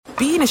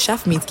being a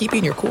chef means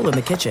keeping your cool in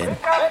the kitchen.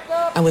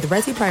 And with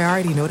Resi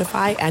Priority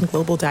Notify and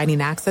Global Dining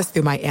Access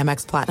through my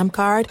Amex Platinum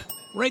card,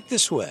 Right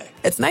this way.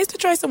 it's nice to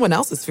try someone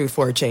else's food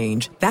for a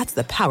change. That's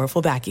the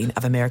powerful backing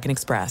of American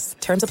Express.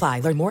 Terms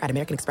apply. Learn more at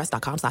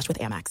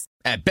americanexpress.com/withAmex.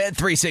 At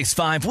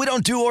Bet365, we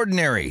don't do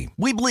ordinary.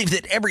 We believe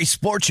that every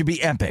sport should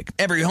be epic.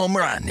 Every home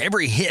run,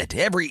 every hit,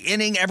 every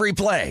inning, every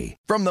play.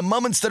 From the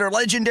moments that are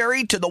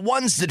legendary to the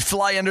ones that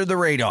fly under the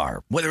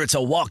radar. Whether it's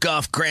a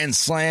walk-off grand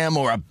slam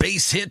or a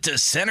base hit to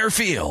center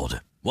field.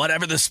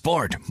 Whatever the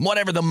sport,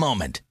 whatever the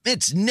moment,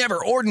 it's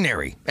never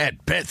ordinary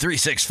at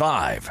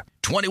Bet365.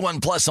 21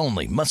 plus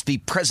only. Must be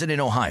present in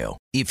Ohio.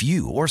 If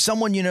you or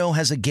someone you know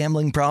has a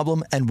gambling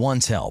problem and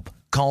wants help,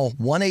 call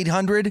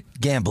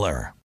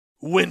 1-800-GAMBLER.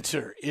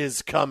 Winter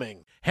is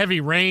coming. Heavy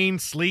rain,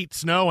 sleet,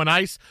 snow, and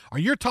ice. Are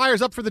your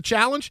tires up for the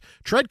challenge?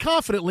 Tread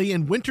confidently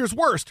in winter's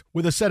worst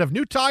with a set of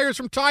new tires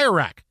from Tire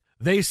Rack.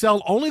 They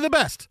sell only the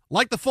best,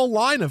 like the full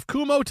line of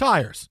Kumho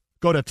tires.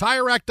 Go to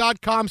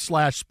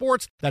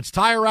TireRack.com/sports. That's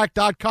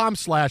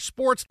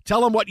TireRack.com/sports. Tell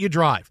them what you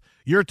drive.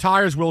 Your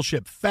tires will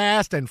ship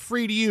fast and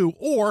free to you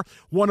or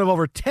one of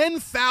over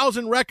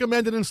 10,000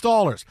 recommended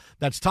installers.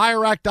 That's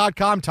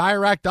TireRack.com,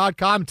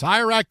 TireRack.com,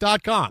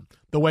 TireRack.com.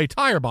 The way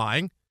tire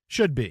buying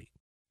should be.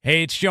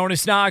 Hey, it's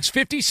Jonas Knox.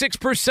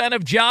 56%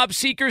 of job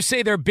seekers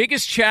say their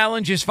biggest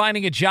challenge is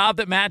finding a job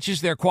that matches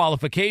their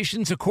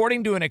qualifications,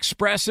 according to an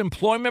Express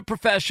Employment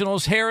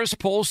Professionals Harris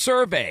Poll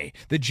survey.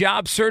 The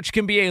job search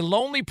can be a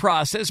lonely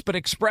process, but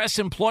Express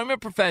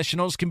Employment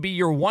Professionals can be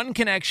your one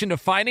connection to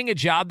finding a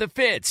job that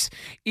fits.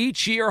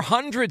 Each year,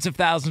 hundreds of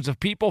thousands of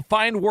people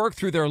find work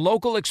through their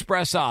local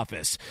Express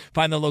office.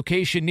 Find the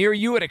location near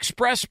you at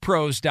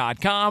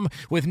expresspros.com.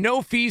 With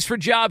no fees for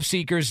job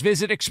seekers,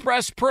 visit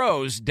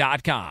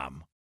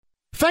expresspros.com.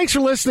 Thanks for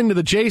listening to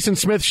the Jason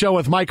Smith Show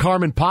with Mike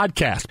Harmon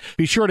podcast.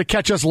 Be sure to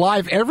catch us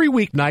live every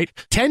weeknight,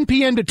 10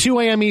 p.m. to 2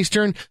 a.m.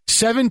 Eastern,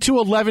 7 to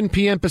 11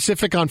 p.m.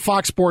 Pacific on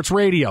Fox Sports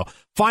Radio.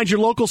 Find your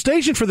local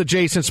station for the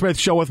Jason Smith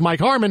Show with Mike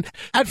Harmon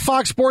at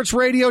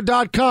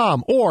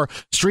foxsportsradio.com or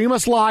stream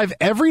us live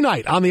every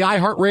night on the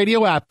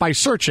iHeartRadio app by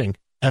searching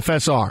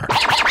FSR. Now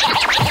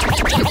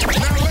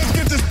let's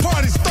get this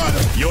party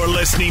started. You're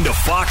listening to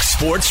Fox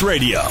Sports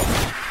Radio.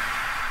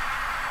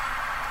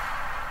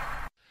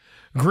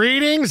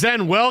 Greetings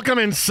and welcome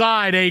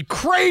inside a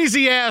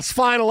crazy-ass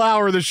final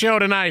hour of the show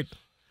tonight.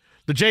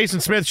 The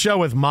Jason Smith Show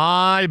with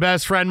my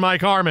best friend,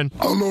 Mike Harmon.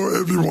 Hello,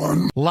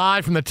 everyone.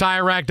 Live from the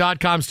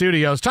TireRack.com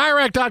studios.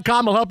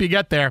 TireRack.com will help you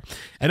get there.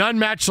 An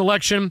unmatched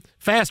selection,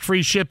 fast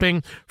free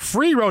shipping,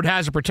 free road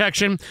hazard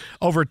protection,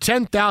 over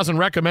 10,000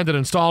 recommended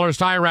installers.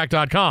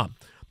 TireRack.com,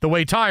 the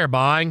way tire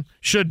buying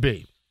should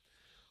be.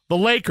 The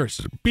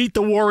Lakers beat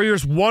the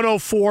Warriors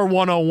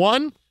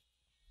 104-101.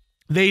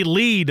 They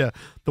lead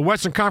the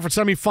Western Conference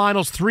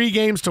semifinals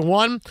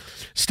 3-1.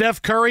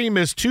 Steph Curry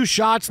missed 2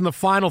 shots in the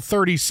final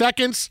 30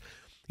 seconds.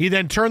 He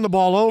then turned the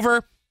ball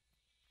over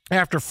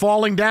after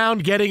falling down,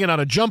 getting it on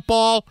a jump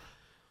ball.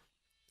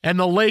 And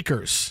the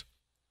Lakers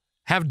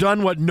have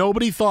done what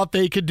nobody thought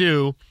they could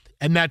do,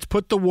 and that's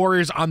put the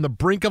Warriors on the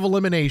brink of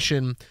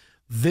elimination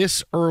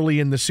this early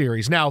in the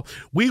series. Now,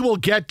 we will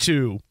get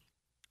to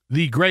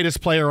the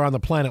greatest player on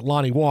the planet,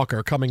 Lonnie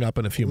Walker, coming up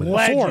in a few minutes.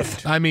 Legend.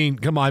 Fourth. I mean,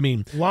 come on. I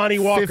mean, Lonnie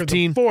Walker,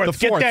 15, the fourth. The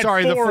fourth. Get that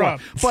Sorry, the four fourth.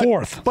 up.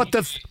 Fourth.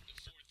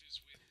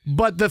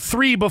 But the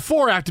 3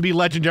 before have to be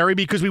legendary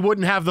because we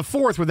wouldn't have the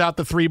 4th without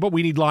the 3, but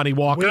we need Lonnie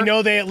Walker. We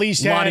know they at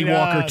least had Lonnie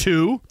Walker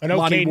 2, an okay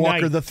Lonnie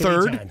Walker night the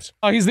 3rd.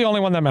 Oh, he's the only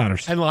one that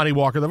matters. And Lonnie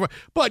Walker the 4th.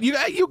 But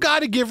you got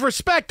to give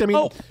respect. I mean,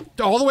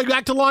 all the way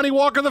back to Lonnie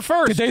Walker the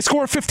 1st. Did they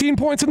score 15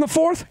 points in the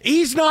 4th?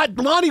 He's not.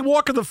 Lonnie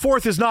Walker the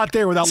 4th is not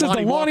there without This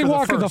Lonnie is the Lonnie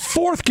Walker the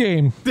 4th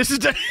game. This is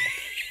the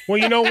Well,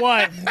 you know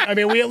what? I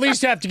mean, we at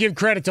least have to give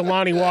credit to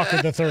Lonnie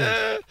Walker the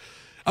 3rd.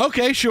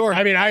 Okay, sure.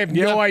 I mean, I have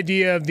no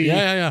idea of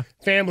the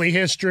family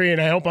history, and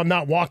I hope I'm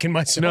not walking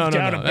myself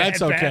down a bad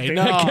That's okay.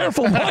 path. No.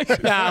 Careful,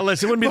 Mike. Nah,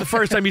 listen, it wouldn't be the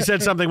first time you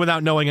said something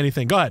without knowing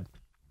anything. Go ahead.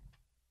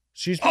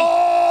 Excuse me?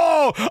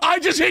 Oh, I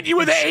just hit you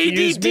with the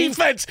Excuse AD me?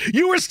 defense.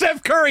 You were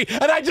Steph Curry,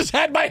 and I just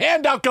had my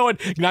hand out going,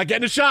 not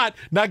getting a shot.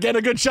 Not getting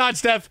a good shot,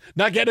 Steph.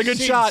 Not getting a good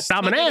shot. I'm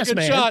an Not getting ass, a good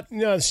man. shot.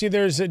 No, see,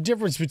 there's a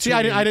difference between... See,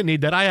 I didn't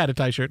need that. I had a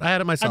T-shirt. I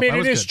had it myself. I mean,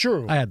 was it is good.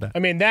 true. I had that. I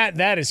mean,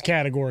 that is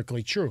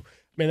categorically true.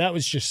 I mean, that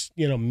was just,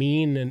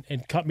 mean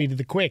and cut me to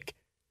the quick.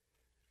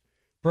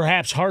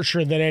 Perhaps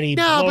harsher than any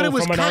blow but it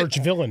was from an arch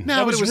villain. No,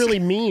 that but was really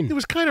mean. It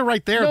was kind of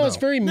right there, No, though. it's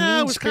very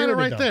No, it was kind of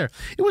right mean-spirited,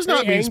 there. It was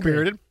not Very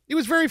mean-spirited. It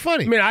was very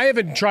funny. I mean, I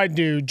haven't tried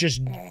to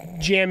just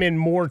jam in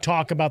more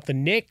talk about the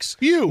Knicks.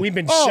 We've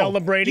been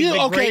celebrating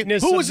the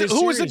greatness who of was this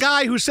Who was the series.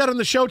 guy who said on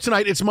the show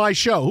tonight, it's my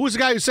show? Who was the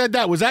guy who said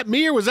that? Was that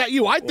me or was that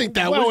you? I think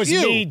that Well, was it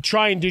was you. me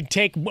trying to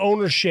take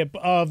ownership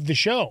of the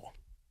show.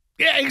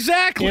 Yeah,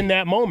 exactly. In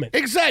that moment.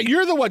 Exactly.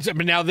 You're the one.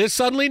 But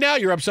now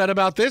you're upset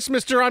about this,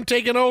 Mr. I'm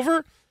taking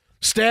over?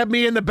 Stab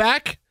me in the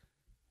back?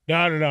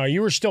 No.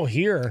 You were still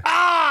here.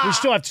 We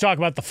still have to talk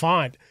about the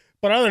font.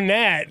 But other than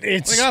that,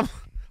 it's...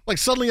 Like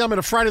suddenly I'm in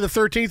a Friday the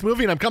 13th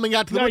movie and I'm coming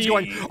out to the woods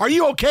going, are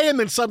you okay? And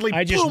then suddenly,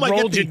 I just boom,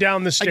 rolled you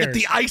down the stairs. I get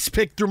the ice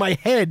pick through my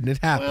head and it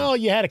happened. Well,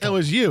 you had a That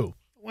was you.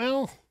 Well,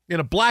 in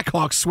a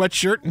Blackhawks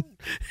sweatshirt.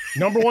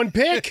 Number one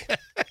pick.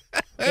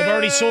 They've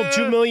already sold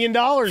 $2 million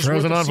worth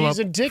of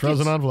season tickets.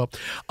 Frozen envelope.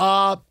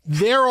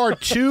 There are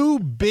two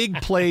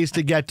big plays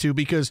to get to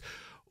because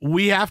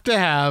we have to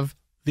have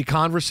the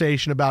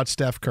conversation about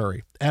Steph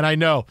Curry. And I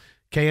know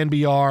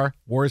KNBR,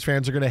 Warriors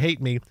fans are going to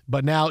hate me,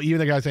 but now even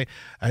the guys say,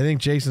 I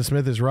think Jason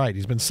Smith is right.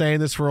 He's been saying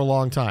this for a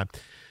long time.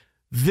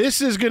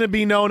 This is going to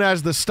be known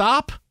as the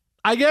stop,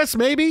 I guess,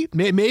 maybe.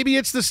 Maybe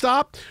it's the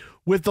stop.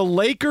 With the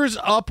Lakers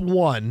up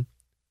 1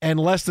 and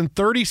less than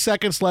 30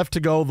 seconds left to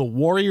go, the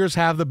Warriors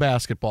have the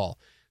basketball.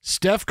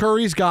 Steph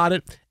Curry's got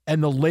it,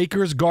 and the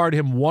Lakers guard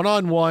him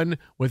one-on-one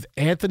with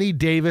Anthony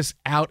Davis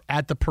out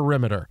at the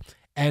perimeter.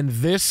 And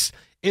this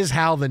is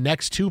how the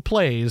next two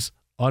plays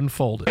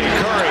unfolded.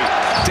 Curry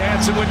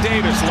dancing with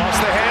Davis, lost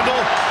the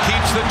handle,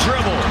 keeps the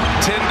dribble,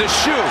 10 to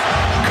shoot.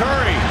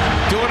 Curry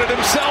doing it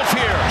himself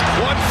here.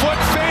 1 foot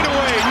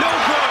fadeaway, no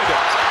good.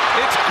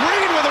 It's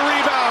Green with a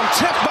rebound,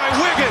 tipped by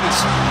Wiggins.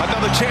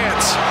 Another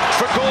chance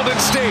for Golden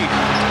State.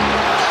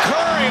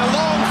 Curry, a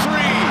long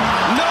three,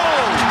 no.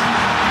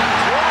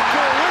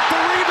 Walker with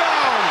the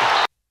rebound.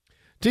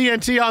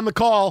 TNT on the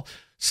call.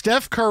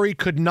 Steph Curry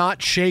could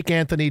not shake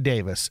Anthony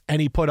Davis,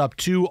 and he put up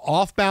 2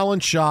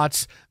 off-balance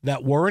shots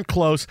that weren't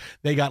close.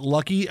 They got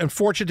lucky and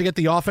fortunate to get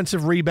the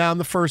offensive rebound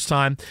the first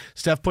time.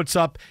 Steph puts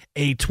up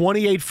a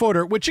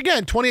 28-footer, which,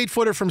 again,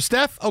 28-footer from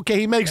Steph, okay,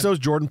 he makes those.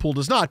 Jordan Poole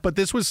does not, but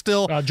this was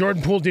still...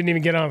 Jordan Poole didn't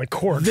even get on the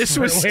court.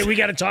 We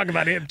got to talk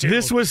about him, too.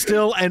 This was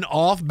still an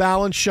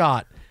off-balance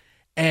shot,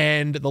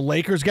 and the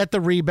Lakers get the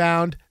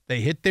rebound,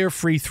 they hit their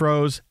free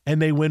throws, and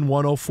they win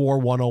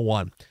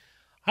 104-101.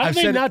 How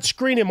did they not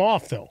screen him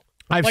off, though?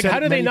 How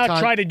do they not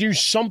try to do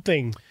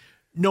something?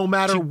 No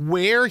matter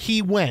where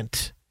he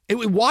went,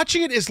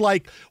 watching it is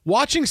like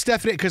watching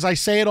Steph, because I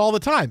say it all the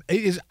time.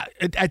 It is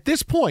at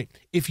this point,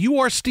 if you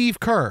are Steve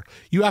Kerr,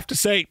 you have to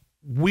say,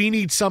 we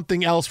need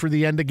something else for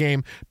the end of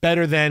game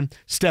better than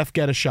Steph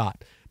get a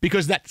shot,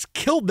 because that's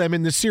killed them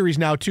in this series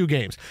now 2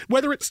 games.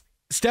 Whether it's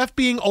Steph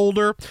being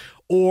older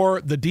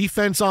or the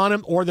defense on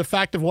him or the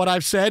fact of what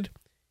I've said,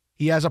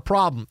 he has a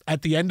problem.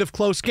 At the end of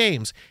close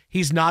games,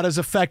 he's not as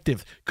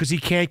effective because he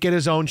can't get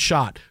his own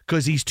shot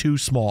because he's too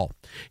small.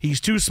 He's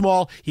too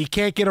small. He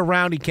can't get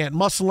around. He can't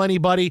muscle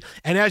anybody.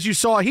 And as you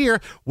saw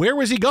here, where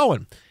was he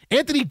going?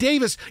 Anthony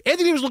Davis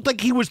looked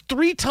like he was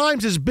 3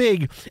 times as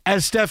big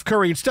as Steph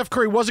Curry, and Steph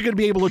Curry wasn't going to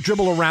be able to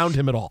dribble around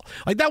him at all.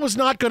 Like, that was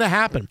not going to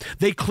happen.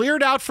 They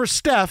cleared out for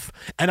Steph,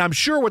 and I'm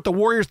sure what the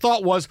Warriors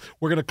thought was,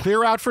 we're going to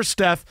clear out for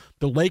Steph,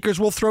 the Lakers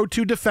will throw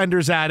 2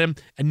 defenders at him,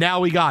 and now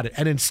we got it.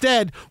 And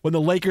instead, when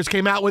the Lakers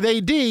came out with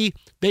AD,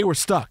 they were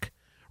stuck.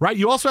 Right?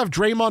 You also have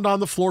Draymond on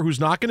the floor who's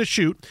not going to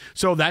shoot,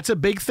 so that's a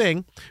big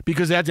thing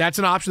because that's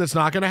an option that's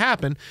not going to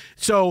happen.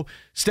 So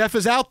Steph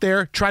is out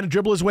there trying to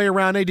dribble his way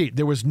around AD.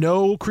 There was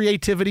no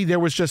creativity. There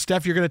was just,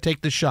 Steph, you're going to take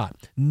the shot.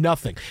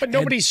 Nothing. But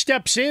nobody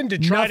steps in to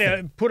try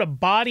to put a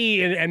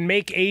body and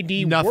make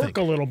AD work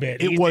a little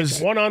bit. It was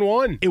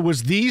one-on-one. It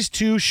was these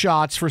 2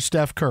 shots for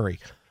Steph Curry.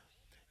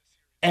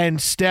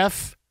 And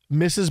Steph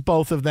misses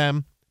both of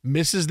them.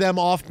 Misses them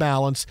off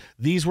balance.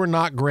 These were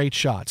not great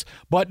shots.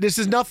 But this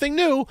is nothing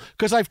new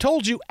because I've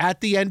told you at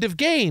the end of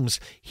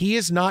games, he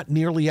is not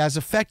nearly as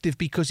effective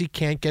because he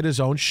can't get his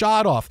own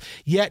shot off.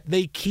 Yet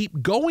they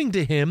keep going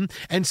to him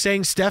and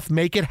saying, Steph,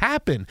 make it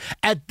happen.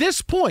 At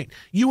this point,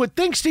 you would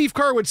think Steve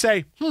Kerr would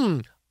say,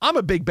 I'm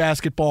a big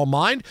basketball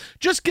mind.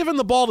 Just giving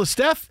the ball to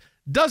Steph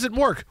doesn't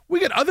work. We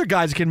got other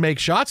guys that can make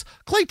shots.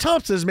 Klay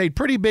Thompson has made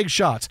pretty big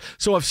shots.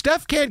 So if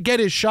Steph can't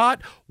get his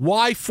shot,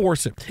 why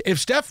force it? If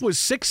Steph was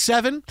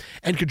 6'7"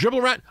 and could dribble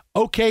around,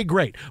 okay,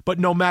 great. But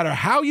no matter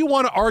how you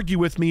want to argue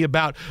with me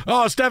about,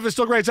 Steph is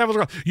still great,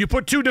 you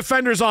put 2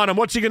 defenders on him,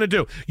 what's he going to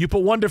do? You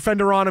put 1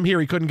 defender on him here,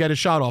 he couldn't get his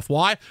shot off.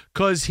 Why?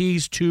 Because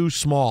he's too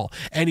small.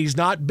 And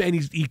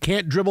he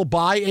can't dribble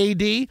by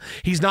AD.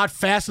 He's not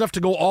fast enough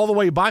to go all the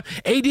way by.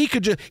 He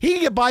can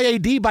get by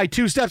AD by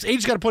 2 steps.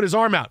 AD's got to put his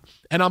arm out.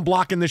 And I'm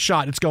blocking the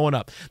shot. It's going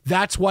up.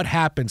 That's what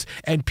happens.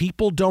 And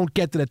people don't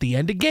get that at the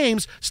end of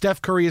games,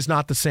 Steph Curry is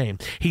not the same.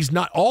 He's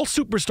not. All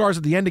superstars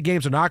at the end of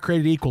games are not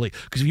created equally.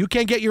 Because if you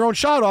can't get your own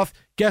shot off,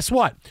 guess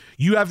what?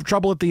 You have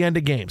trouble at the end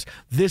of games.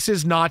 This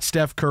is not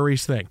Steph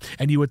Curry's thing.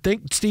 And you would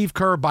think Steve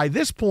Kerr by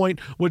this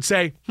point would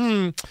say,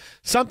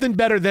 something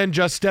better than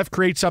just Steph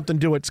creates something,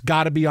 do it. It's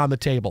got to be on the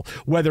table.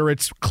 Whether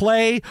it's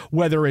Klay,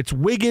 whether it's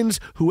Wiggins,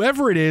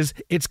 whoever it is,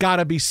 it's got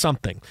to be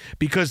something.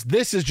 Because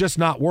this is just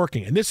not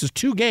working. And this is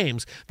 2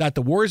 games that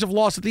the Warriors have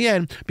lost at the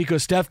end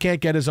because Steph can't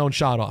get his own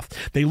shot off.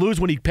 They lose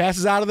when he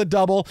passes out of the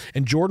double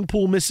and Jordan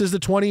Poole misses the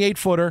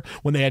 28-footer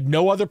when they had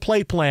no other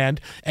play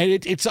planned.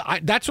 And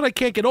that's what I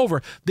can't get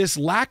over. This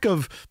lack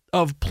of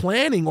of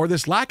planning or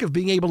this lack of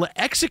being able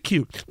to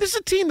execute. This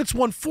is a team that's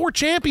won 4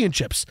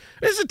 championships.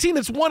 This is a team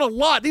that's won a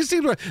lot.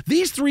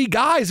 These 3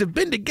 guys have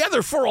been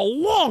together for a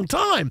long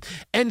time,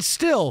 and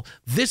still,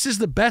 this is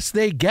the best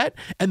they get.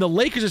 And the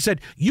Lakers have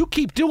said, you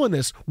keep doing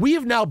this. We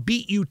have now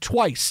beat you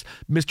twice,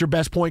 Mr.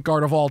 Best Point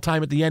Guard of all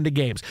time at the end of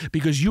games,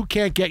 because you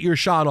can't get your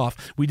shot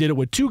off. We did it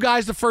with 2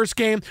 guys the first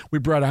game. We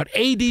brought out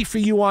AD for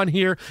you on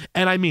here,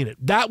 and I mean it.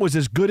 That was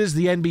as good as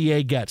the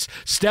NBA gets.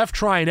 Steph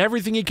trying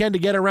everything he can to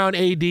get around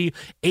AD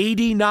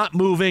not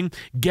moving,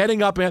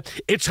 getting up.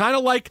 It's kind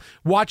of like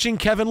watching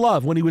Kevin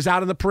Love when he was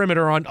out on the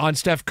perimeter on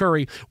Steph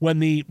Curry when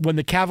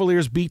the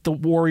Cavaliers beat the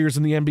Warriors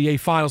in the NBA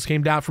Finals,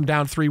 came down from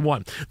down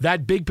 3-1.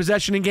 That big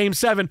possession in Game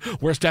 7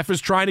 where Steph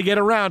is trying to get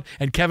around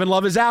and Kevin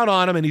Love is out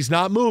on him and he's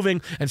not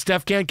moving and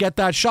Steph can't get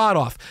that shot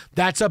off.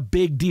 That's a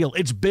big deal.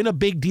 It's been a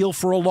big deal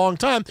for a long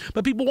time,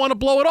 but people want to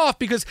blow it off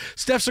because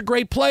Steph's a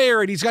great player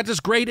and he's got this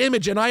great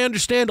image, and I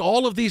understand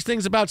all of these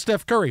things about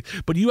Steph Curry,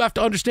 but you have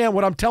to understand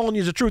what I'm telling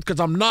you is the truth, because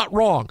I'm not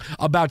wrong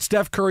about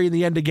Steph Curry in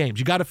the end of games.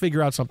 You got to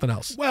figure out something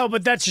else. Well,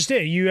 but that's just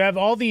it. You have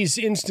all these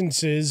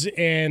instances,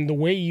 and the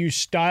way you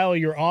style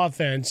your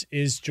offense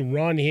is to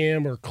run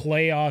him or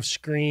Clay off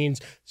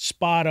screens,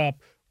 spot up,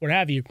 what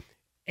have you.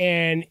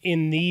 And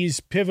in these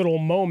pivotal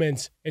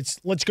moments, it's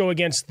let's go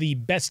against the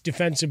best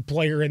defensive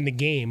player in the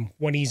game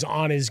when he's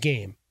on his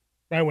game.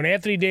 Right? When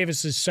Anthony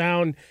Davis is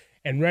sound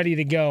and ready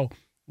to go,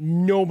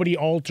 nobody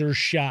alters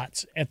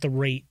shots at the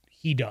rate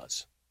he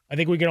does. I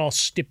think we can all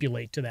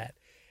stipulate to that.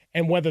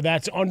 And whether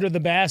that's under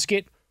the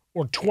basket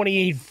or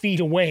 28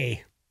 feet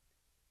away,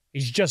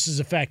 he's just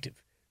as effective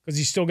because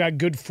he's still got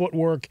good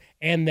footwork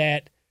and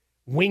that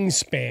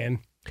wingspan.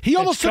 He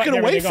almost took it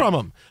away from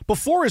him.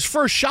 Before his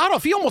first shot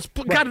off, he almost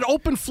got an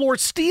open floor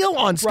steal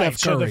on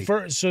Steph Curry.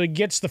 So he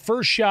gets the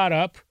first shot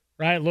up,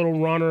 right? Little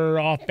runner,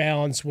 off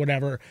balance,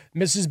 whatever.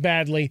 Misses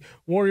badly.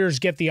 Warriors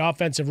get the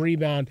offensive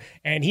rebound,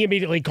 and he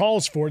immediately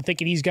calls for it,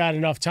 thinking he's got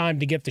enough time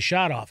to get the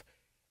shot off.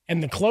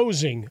 And the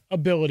closing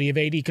ability of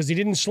AD, because he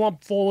didn't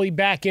slump fully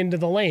back into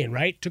the lane,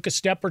 right? Took a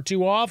step or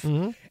 2 off,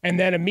 and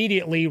then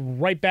immediately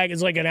right back.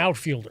 It's like an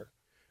outfielder,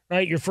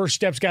 right? Your first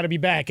step's got to be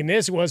back. And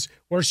this was,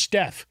 where's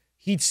Steph?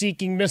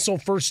 Heat-seeking missile,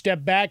 first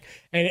step back,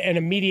 and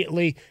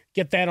immediately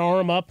get that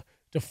arm up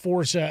to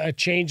force a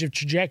change of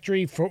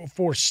trajectory,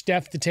 for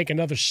Steph to take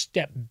another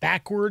step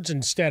backwards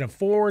instead of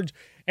forwards,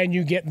 and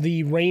you get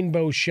the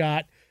rainbow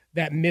shot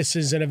that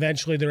misses, and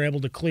eventually they're able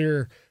to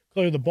clear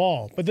the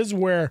ball. But this is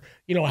where,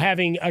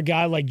 having a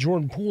guy like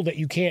Jordan Poole that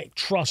you can't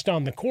trust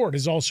on the court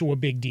is also a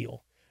big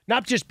deal.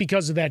 Not just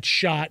because of that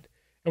shot,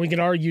 and we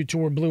can argue till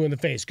we're blue in the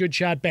face. Good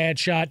shot, bad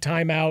shot,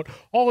 timeout,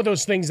 all of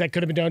those things that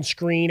could have been done,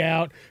 screen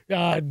out,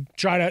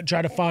 try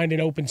to find an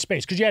open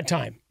space, because you had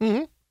time.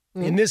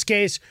 In this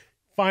case,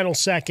 final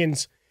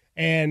seconds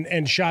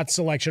and shot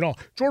selection.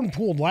 Jordan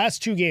Poole,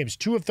 last 2 games,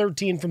 2 of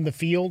 13 from the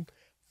field,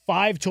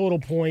 5 total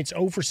points,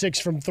 0 for 6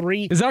 from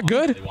 3. Is that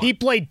good? He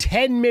played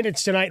 10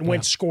 minutes tonight and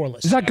went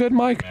scoreless. Is that good,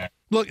 Mike?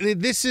 Look,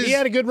 he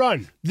had a good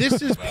run.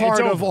 This is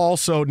part of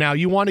also, now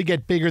you want to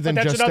get bigger than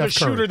just Steph Curry.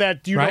 That's another shooter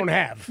that you don't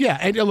have. Yeah,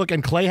 and look,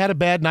 and Clay had a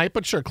bad night,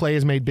 but sure, Clay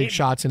has made big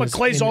shots. But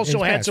Clay's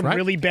also had some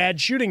really bad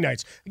shooting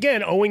nights.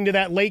 Again, owing to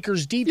that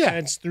Lakers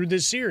defense through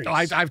this series.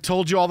 I've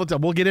told you all the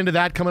time. We'll get into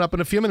that coming up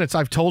in a few minutes.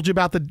 I've told you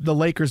about the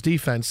Lakers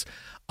defense.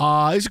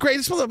 It's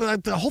great.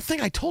 The whole thing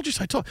I told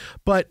you,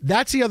 but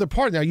that's the other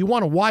part. Now, you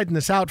want to widen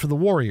this out for the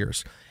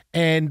Warriors.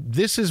 And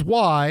this is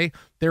why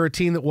they're a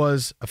team that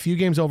was a few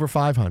games over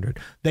 500.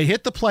 They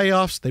hit the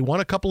playoffs. They won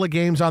a couple of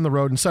games on the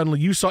road, and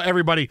suddenly you saw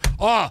everybody,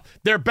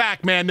 they're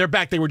back, man. They're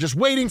back. They were just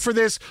waiting for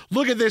this.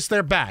 Look at this.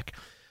 They're back.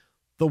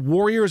 The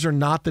Warriors are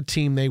not the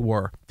team they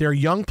were. Their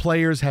young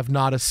players have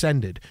not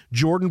ascended.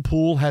 Jordan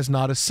Poole has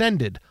not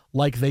ascended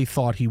like they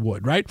thought he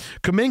would, right?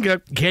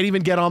 Kuminga can't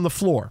even get on the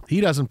floor. He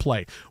doesn't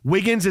play.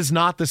 Wiggins is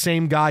not the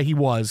same guy he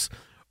was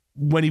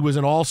when he was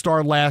an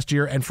all-star last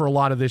year and for a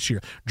lot of this year.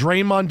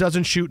 Draymond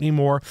doesn't shoot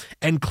anymore,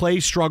 and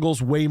Clay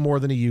struggles way more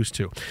than he used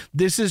to.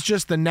 This is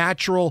just the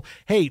natural,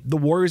 hey, the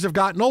Warriors have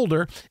gotten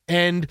older,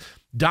 and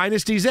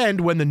dynasties end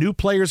when the new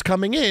players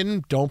coming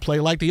in don't play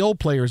like the old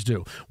players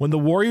do. When the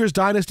Warriors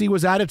dynasty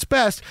was at its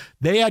best,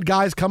 they had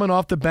guys coming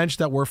off the bench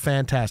that were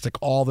fantastic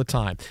all the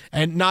time.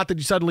 And not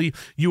that suddenly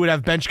you would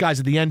have bench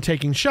guys at the end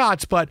taking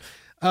shots, but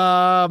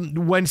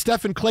when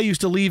Steph and Clay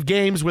used to leave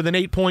games with an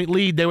 8-point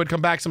lead, they would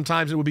come back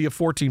sometimes, it would be a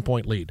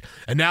 14-point lead.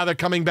 And now they're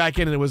coming back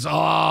in and it was,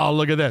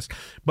 look at this.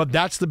 But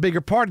that's the bigger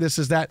part of this,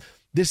 is that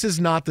this is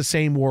not the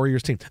same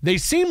Warriors team. They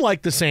seem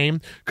like the same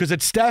because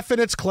it's Steph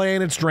and it's Clay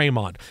and it's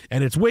Draymond.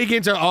 And it's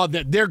Wiggins.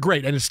 They're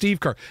great. And it's Steve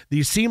Kerr.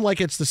 These seem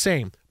like it's the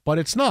same, but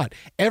it's not.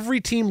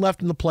 Every team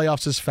left in the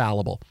playoffs is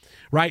fallible,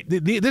 right?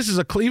 This is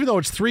even though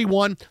it's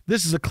 3-1,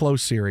 this is a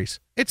close series.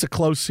 It's a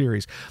close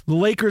series. The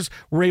Lakers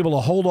were able to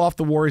hold off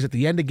the Warriors at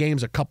the end of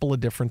games a couple of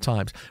different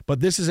times, but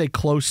this is a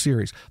close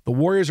series. The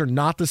Warriors are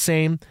not the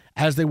same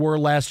as they were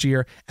last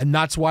year, and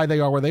that's why they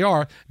are where they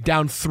are,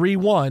 down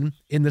 3-1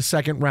 in the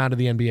second round of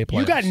the NBA playoffs.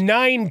 You got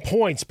 9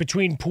 points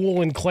between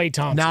Poole and Klay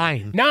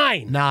Thompson.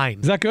 9.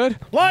 Is that good?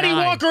 Lonnie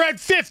Walker at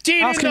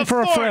 15 Asking in the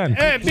for a fourth. friend.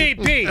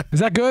 MVP.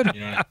 Is that good?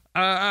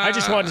 I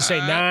just wanted to say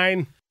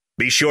 9.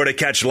 Be sure to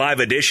catch live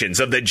editions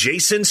of The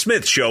Jason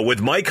Smith Show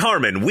with Mike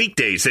Harmon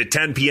weekdays at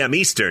 10 p.m.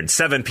 Eastern,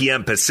 7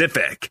 p.m.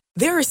 Pacific.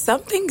 There are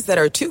some things that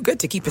are too good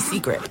to keep a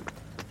secret.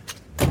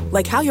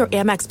 Like how your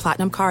Amex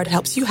Platinum card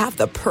helps you have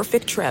the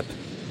perfect trip.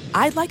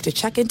 I'd like to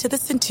check into the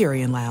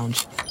Centurion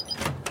Lounge.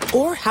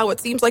 Or how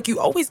it seems like you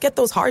always get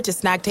those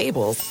hard-to-snag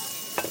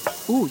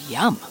tables. Ooh,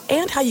 yum.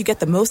 And how you get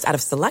the most out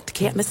of select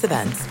can't-miss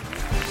events.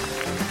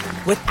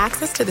 With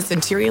access to the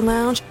Centurion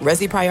Lounge,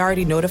 Resi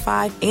Priority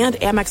Notified, and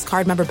Amex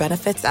card member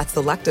benefits at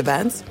select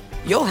events,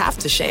 you'll have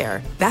to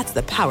share. That's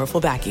the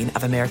powerful backing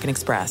of American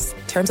Express.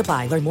 Terms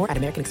apply. Learn more at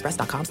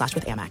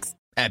americanexpress.com/withAmex.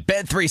 At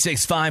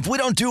Bet365, we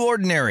don't do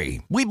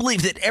ordinary. We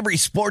believe that every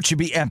sport should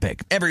be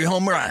epic. Every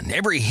home run,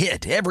 every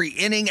hit, every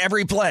inning,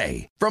 every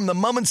play. From the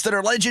moments that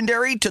are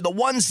legendary to the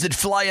ones that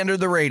fly under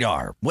the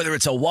radar. Whether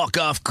it's a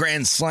walk-off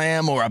grand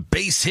slam or a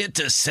base hit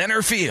to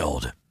center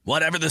field.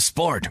 Whatever the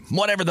sport,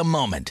 whatever the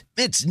moment,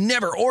 it's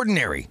never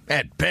ordinary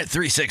at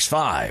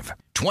Bet365.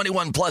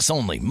 21 plus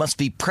only. Must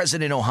be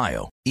present in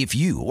Ohio. If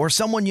you or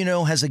someone you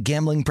know has a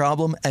gambling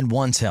problem and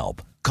wants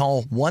help,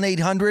 call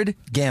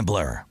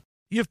 1-800-GAMBLER.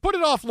 You've put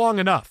it off long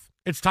enough.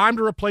 It's time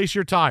to replace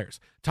your tires.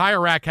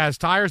 Tire Rack has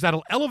tires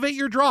that'll elevate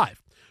your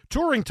drive.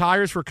 Touring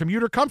tires for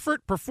commuter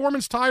comfort,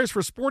 performance tires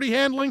for sporty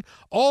handling,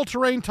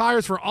 all-terrain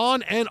tires for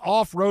on- and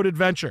off-road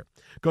adventure.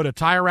 Go to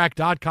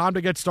TireRack.com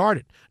to get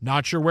started.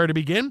 Not sure where to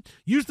begin?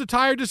 Use the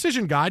Tire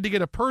Decision Guide to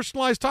get a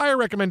personalized tire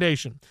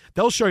recommendation.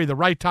 They'll show you the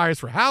right tires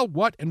for how,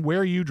 what, and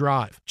where you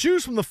drive.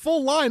 Choose from the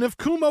full line of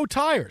Kumho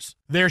tires.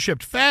 They're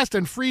shipped fast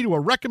and free to a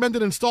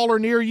recommended installer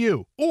near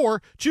you.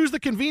 Or choose the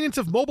convenience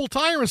of mobile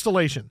tire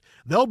installation.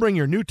 They'll bring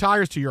your new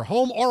tires to your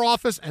home or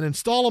office and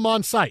install them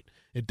on site.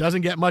 It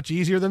doesn't get much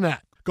easier than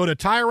that. Go to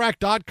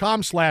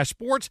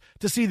TireRack.com/sports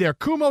to see their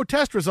Kumho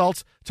test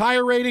results,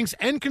 tire ratings,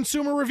 and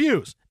consumer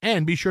reviews.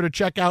 And be sure to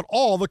check out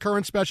all the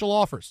current special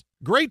offers.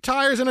 Great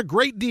tires and a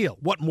great deal.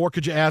 What more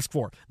could you ask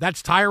for?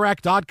 That's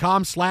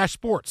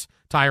TireRack.com/sports.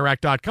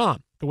 TireRack.com,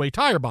 the way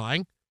tire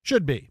buying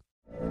should be.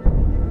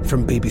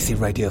 From BBC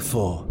Radio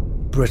 4,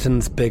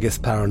 Britain's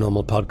biggest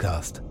paranormal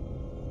podcast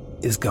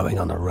is going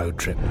on a road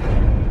trip.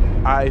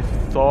 I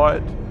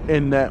thought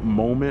in that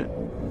moment,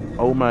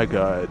 oh my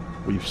God,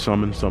 we've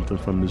summoned something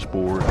from this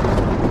board.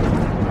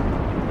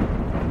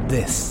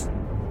 This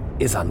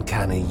is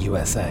Uncanny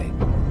USA.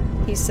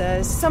 He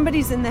says,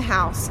 somebody's in the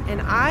house,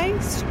 and I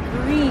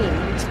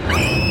screamed.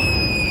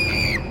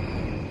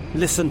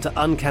 Listen to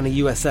Uncanny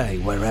USA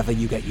wherever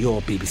you get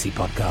your BBC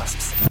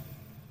podcasts,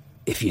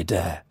 if you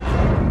dare.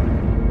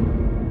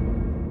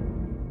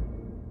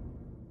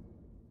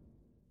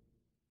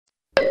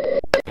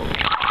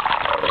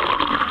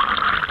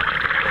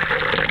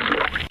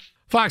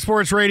 Fox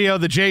Sports Radio,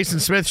 the Jason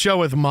Smith Show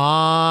with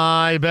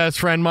my best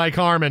friend, Mike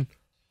Harmon.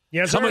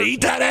 Yes, I'm going to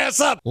eat that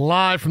ass up.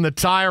 Live from the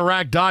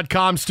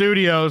TireRack.com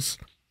studios,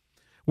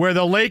 where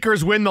the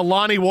Lakers win the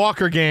Lonnie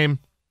Walker game.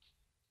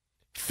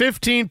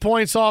 15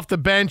 points off the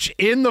bench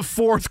in the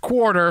fourth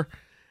quarter,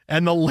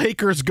 and the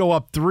Lakers go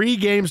up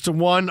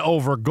 3-1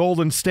 over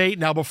Golden State.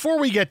 Now, before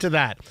we get to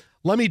that,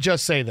 let me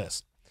just say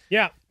this.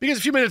 Yeah. Because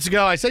a few minutes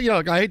ago, I said,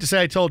 I hate to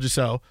say I told you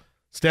so.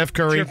 Steph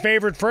Curry. It's your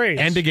favorite phrase.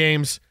 End of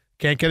games.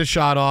 Can't get a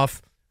shot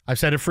off. I've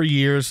said it for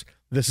years.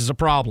 This is a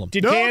problem.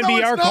 Did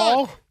KNBR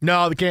call?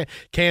 No, the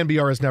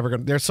KNBR is never going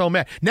to. They're so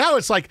mad. Now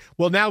it's like,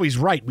 well, now he's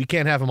right. We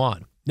can't have him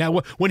on.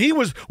 Now, when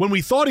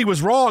we thought he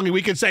was wrong, and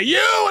we could say,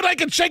 and I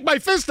could shake my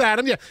fist at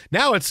him. Yeah.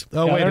 Now it's,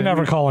 wait. They're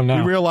never calling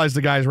now. We realize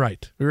the guy's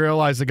right.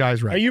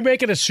 Are you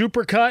making a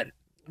supercut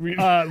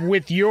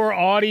with your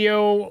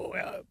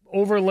audio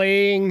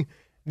overlaying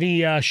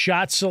the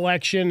shot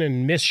selection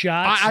and missed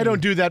shots? I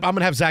don't do that. I'm going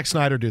to have Zack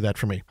Snyder do that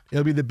for me.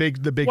 It'll be the big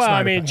Well, Snyder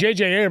I mean, cut.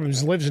 J.J.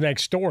 Abrams lives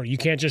next door. You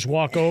can't just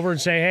walk over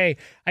and say, hey,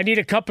 I need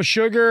a cup of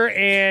sugar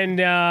and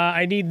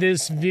I need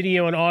this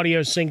video and audio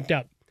synced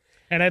up.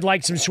 And I'd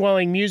like some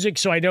swelling music,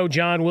 so I know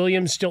John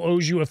Williams still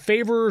owes you a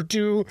favor or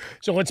two,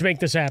 so let's make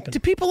this happen. Do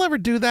people ever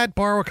do that,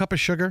 borrow a cup of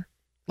sugar?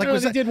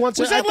 Like, did once.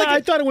 I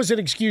thought it was an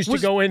excuse to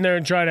go in there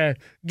and try to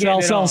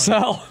get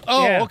sell.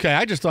 Oh, yeah. Okay.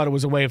 I just thought it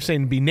was a way of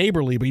saying be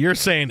neighborly, but you're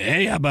saying,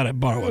 hey, how about I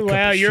borrow a cup of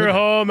Well, you're sugar?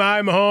 home,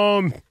 I'm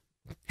home.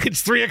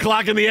 It's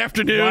 3:00 in the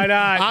afternoon. Why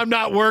not? I'm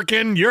not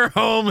working. You're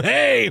home.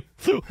 Hey,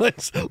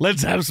 let's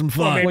have some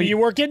fun. Well, maybe you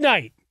work at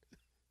night,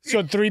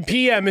 so 3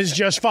 p.m. is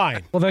just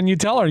fine. Well, then you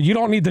tell her, you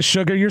don't need the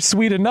sugar. You're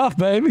sweet enough,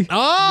 baby.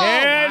 Oh,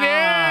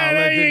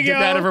 Yeah, you Did go.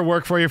 that ever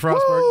work for you,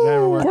 Frostberg? That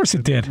ever work? Of course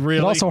it did. Really?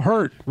 It also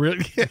hurt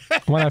Really?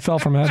 when I fell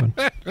from heaven.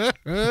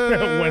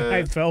 When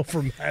I fell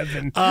from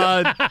heaven.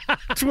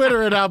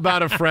 Twitter at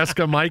About a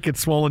Fresca, Mike at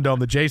Swollen Dome,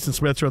 the Jason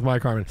Smith Show with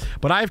Mike Harmon.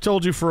 But I've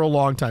told you for a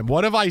long time,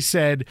 what have I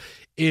said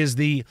is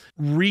the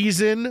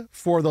reason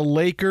for the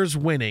Lakers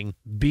winning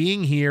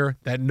being here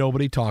that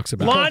nobody talks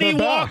about? Lonnie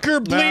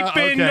Walker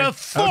bleeping the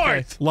fourth.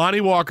 Okay.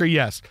 Lonnie Walker,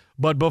 yes.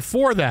 But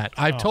before that,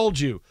 I've told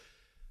you,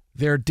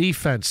 their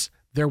defense,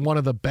 they're one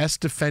of the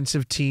best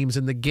defensive teams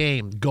in the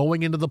game.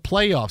 Going into the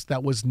playoffs,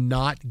 that was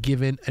not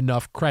given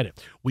enough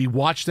credit. We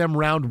watched them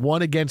round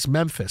one against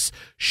Memphis,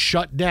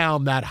 shut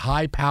down that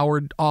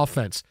high-powered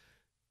offense.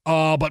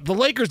 But the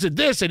Lakers did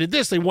this,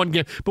 they won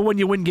games. But when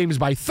you win games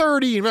by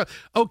 30,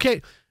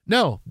 okay.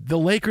 No, the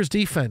Lakers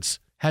defense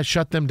has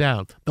shut them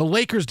down. The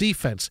Lakers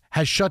defense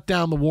has shut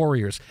down the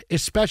Warriors,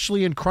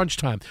 especially in crunch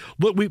time.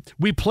 Look,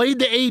 we played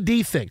the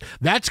AD thing.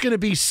 That's going to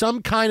be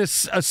some kind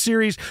of a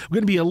series,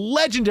 going to be a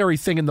legendary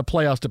thing in the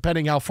playoffs,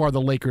 depending how far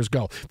the Lakers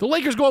go. The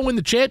Lakers go and win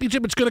the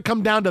championship. It's going to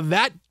come down to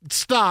that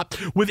stop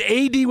with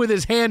AD with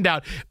his hand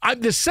out.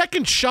 The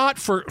second shot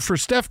for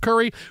Steph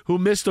Curry, who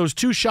missed those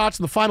two shots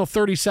in the final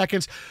 30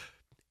 seconds,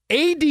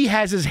 AD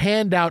has his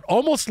hand out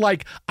almost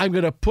like I'm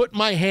going to put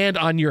my hand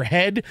on your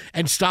head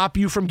and stop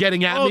you from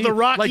getting at me. Oh, the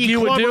Rocky like you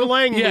would do.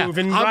 Lang move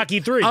in Rocky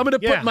 3. I'm going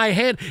to put my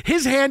hand.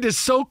 His hand is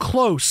so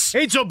close.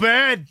 Ain't so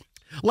bad.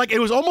 Like it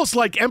was almost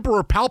like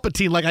Emperor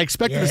Palpatine. Like I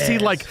expected to see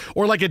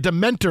or like a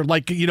Dementor,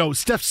 like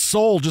Steph's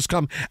soul just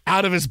come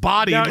out of his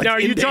body. Now, like,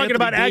 are you talking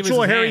about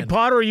actual Harry hand.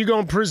 Potter, or are you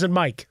going Prison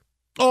Mike?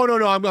 Oh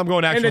no, I'm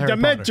going actually. And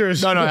the Harry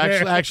Dementors. Potter.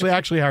 No,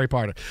 actually Harry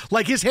Potter.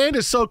 Like his hand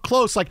is so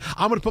close. Like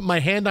I'm going to put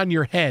my hand on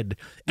your head,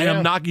 and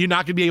you're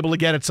not going to be able to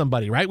get at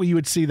somebody, right? Well, you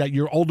would see that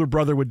your older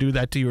brother would do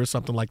that to you or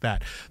something like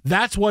that.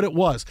 That's what it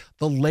was.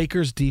 The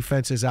Lakers'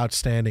 defense is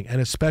outstanding, and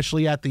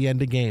especially at the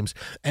end of games,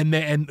 and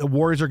the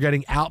Warriors are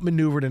getting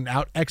outmaneuvered and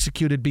out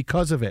executed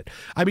because of it.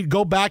 I mean,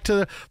 go back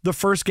to the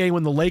first game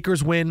when the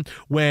Lakers win,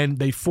 when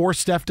they force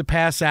Steph to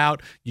pass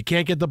out. You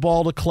can't get the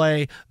ball to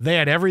Clay. They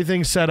had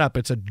everything set up.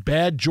 It's a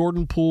bad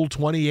Jordan Poole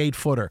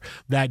 28-footer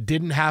that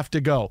didn't have to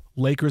go.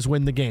 Lakers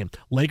win the game.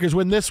 Lakers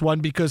win this one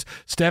because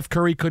Steph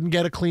Curry couldn't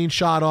get a clean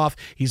shot off.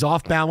 He's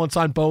off balance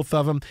on both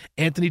of them.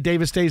 Anthony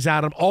Davis stays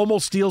at him,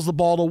 almost steals the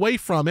ball away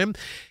from him.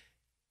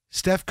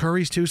 Steph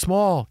Curry's too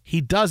small.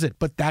 He does it,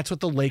 but that's what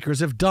the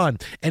Lakers have done.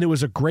 And it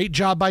was a great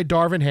job by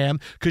Darvin Ham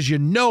because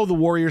the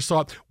Warriors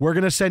thought, we're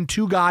going to send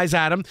two guys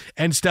at him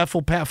and Steph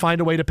will find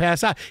a way to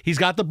pass out. He's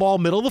got the ball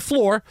middle of the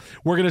floor.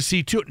 We're going to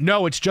see two.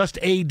 No, it's just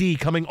AD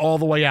coming all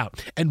the way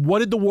out. And what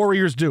did the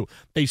Warriors do?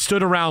 They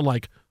stood around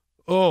like,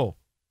 oh,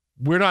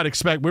 we weren't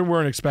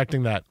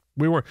expecting that.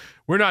 We're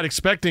not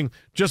expecting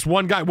just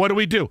one guy. What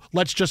do?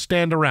 Let's just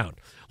stand around.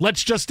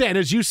 Let's just stand.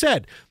 As you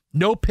said,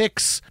 no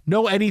picks,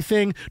 no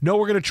anything. No,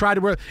 we're going to try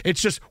to.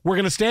 It's just we're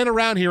going to stand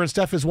around here and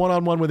Steph is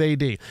one-on-one with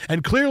AD.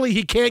 And clearly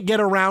he can't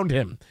get around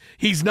him.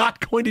 He's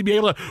not going to be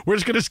able to. We're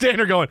just going to stand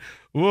there going,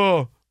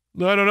 whoa,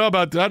 I don't know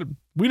about that.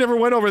 We never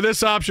went over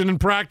this option in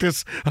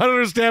practice. I don't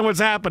understand what's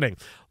happening.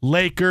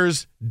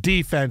 Lakers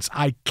defense.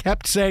 I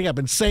kept saying, I've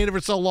been saying it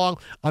for so long,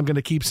 I'm going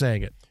to keep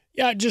saying it.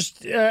 Yeah,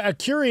 just a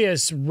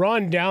curious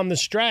run down the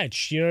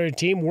stretch. Your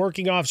team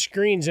working off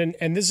screens, and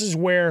this is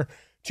where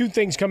two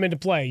things come into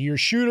play. Your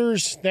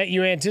shooters that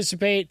you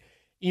anticipate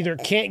either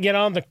can't get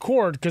on the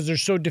court because they're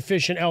so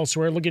deficient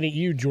elsewhere. Looking at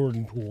you,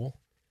 Jordan Poole.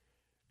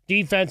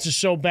 Defense is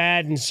so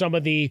bad and some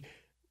of the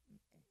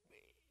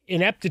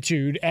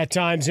ineptitude at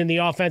times in the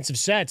offensive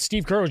set.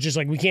 Steve Kerr was just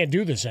like, we can't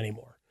do this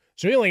anymore.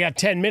 So he only got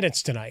 10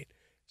 minutes tonight.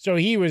 So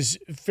he was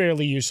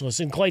fairly useless.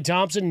 And Klay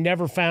Thompson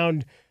never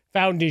found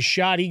his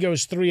shot. He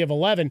goes 3 of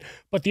 11.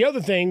 But the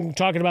other thing,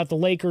 talking about the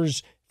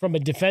Lakers from a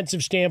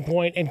defensive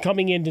standpoint and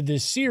coming into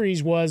this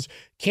series, was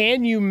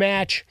can you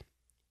match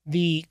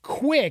the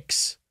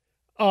quicks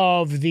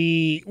of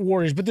the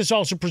Warriors? But this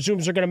also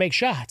presumes they're going to make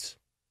shots,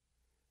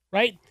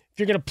 right? If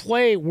you're going to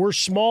play, we're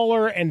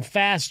smaller and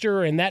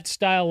faster and that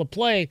style of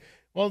play,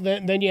 well,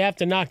 then you have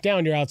to knock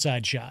down your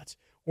outside shots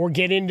or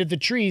get into the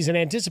trees and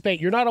anticipate.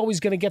 You're not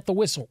always going to get the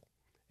whistle.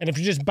 And if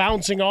you're just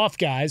bouncing off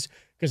guys,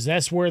 because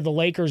that's where the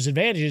Lakers'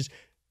 advantage is,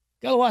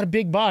 got a lot of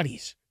big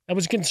bodies. That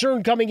was a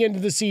concern coming into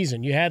the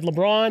season. You had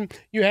LeBron,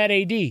 you had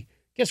AD.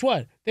 Guess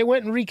what? They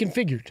went and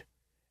reconfigured.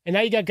 And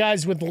now you got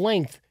guys with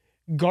length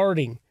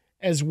guarding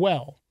as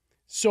well.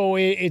 So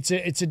it's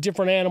a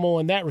different animal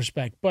in that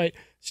respect. But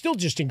still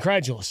just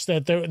incredulous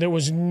that there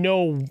was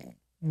no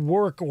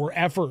work or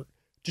effort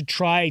to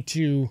try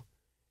to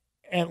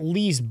at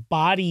least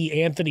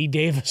body Anthony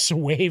Davis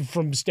away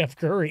from Steph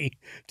Curry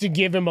to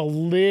give him a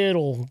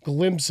little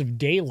glimpse of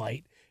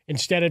daylight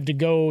instead of to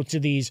go to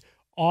these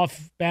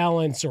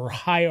off-balance or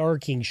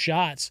high-arcing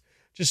shots.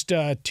 Just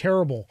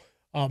terrible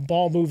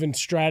ball-moving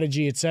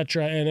strategy,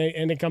 etc.,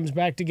 and it comes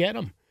back to get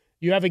them.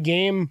 You have a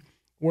game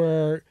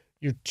where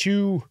you're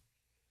 2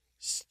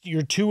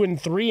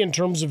 and 3 in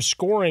terms of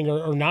scoring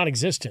are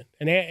non-existent.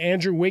 And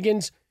Andrew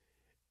Wiggins,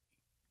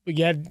 we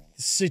had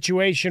a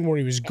situation where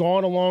he was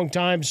gone a long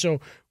time, so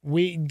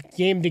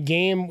game to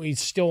game,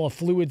 it's still a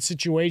fluid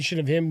situation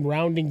of him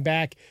rounding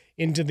back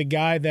into the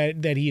guy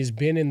that he has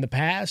been in the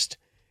past.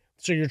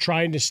 So you're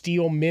trying to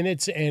steal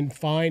minutes and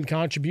find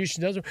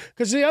contributions.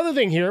 Because the other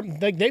thing here,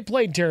 like they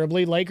played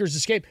terribly, Lakers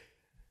escaped.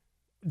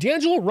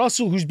 D'Angelo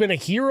Russell, who's been a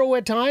hero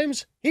at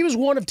times, he was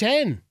 1 of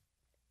 10.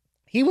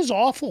 He was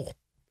awful.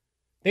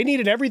 They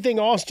needed everything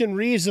Austin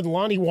Reeves and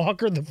Lonnie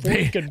Walker the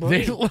fourth could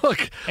bring.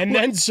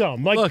 Then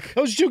some.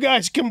 Those two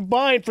guys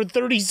combined for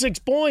 36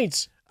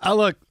 points.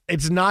 Look,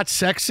 it's not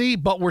sexy,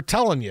 but we're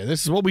telling you,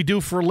 this is what we do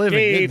for a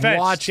living.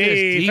 Watch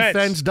this.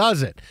 Defense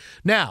does it.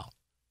 Now,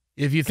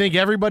 if you think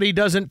everybody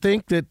doesn't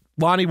think that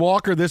Lonnie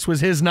Walker, this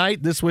was his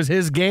night, this was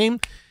his game,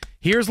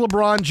 here's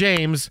LeBron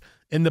James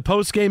in the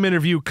post-game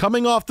interview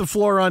coming off the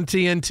floor on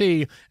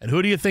TNT, and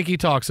who do you think he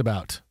talks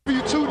about?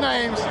 You two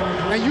names,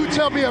 and you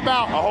tell me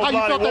about how you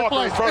felt that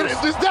play.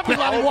 It's definitely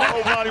Lonnie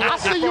Walker. I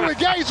see you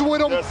engaged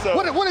with him. Yes,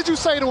 what did you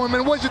say to him,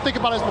 and what did you think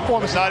about his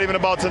performance? It's not even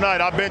about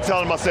tonight. I've been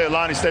telling him, I said,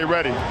 Lonnie, stay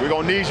ready. We're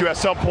going to need you at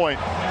some point.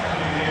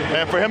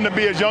 And for him to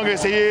be as young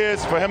as he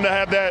is, for him to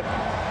have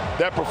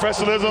that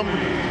professionalism,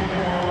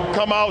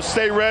 come out,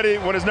 stay ready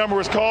when his number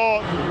is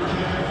called,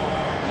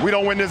 we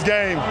don't win this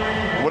game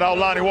without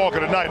Lonnie Walker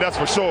tonight, that's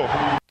for sure.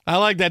 I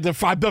like that.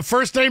 The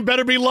first name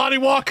better be Lonnie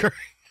Walker.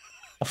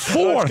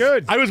 Fourth.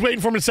 Good. I was waiting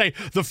for him to say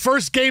the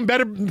first name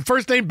better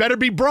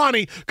be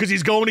Bronny because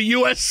he's going to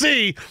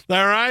USC.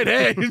 All right,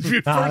 hey,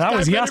 that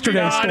was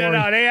yesterday's story.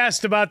 No, they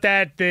asked about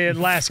that the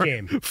last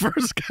game.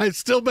 First guy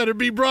still better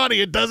be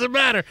Bronny. It doesn't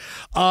matter.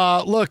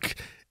 Look,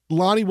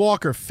 Lonnie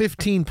Walker,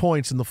 15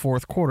 points in the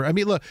fourth quarter. I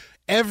mean, look,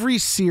 every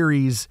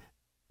series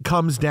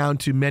comes down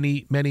to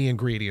many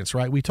ingredients,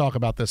 right? We talk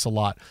about this a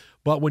lot.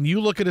 But when you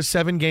look at a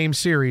 7-game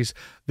series,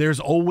 there's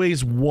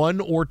always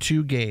one or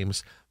two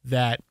games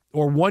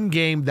or one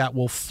game that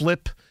will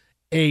flip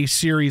a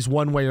series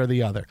one way or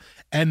the other.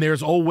 And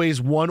there's always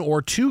one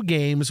or two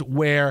games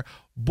where,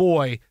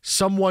 boy,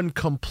 someone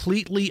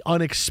completely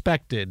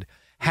unexpected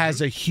has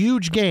a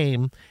huge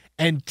game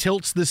and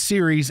tilts the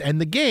series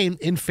and the game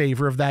in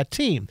favor of that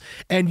team.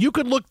 And you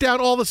could look down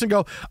all this and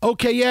go,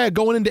 okay, yeah,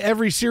 going into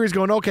every series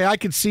going, okay, I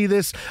could see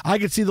this. I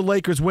could see the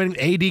Lakers winning.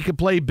 AD could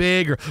play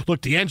big. Or,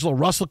 look, D'Angelo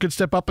Russell could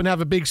step up and have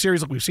a big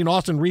series. Like we've seen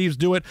Austin Reeves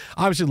do it.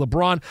 Obviously,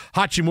 LeBron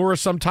Hachimura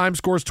sometimes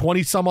scores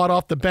 20-some-odd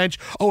off the bench.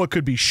 Oh, it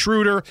could be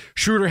Schroeder.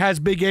 Schroeder has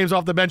big games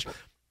off the bench.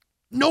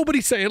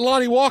 Nobody's saying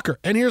Lonnie Walker.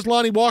 And here's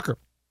Lonnie Walker.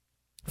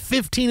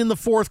 15 in the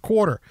fourth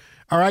quarter.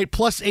 All right,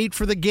 plus 8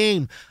 for the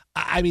game.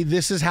 I mean,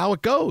 this is how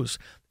it goes.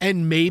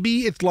 And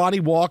maybe if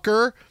Lonnie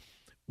Walker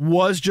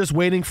was just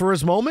waiting for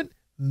his moment,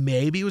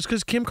 maybe it was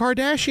because Kim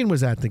Kardashian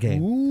was at the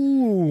game.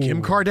 Ooh.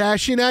 Kim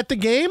Kardashian at the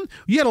game?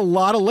 You had a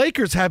lot of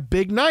Lakers have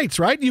big nights,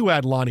 right? You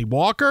had Lonnie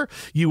Walker.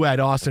 You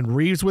had Austin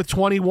Reeves with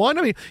 21.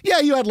 I mean,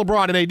 yeah, you had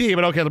LeBron and AD,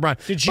 but okay,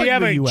 LeBron. Did she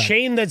have a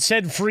chain that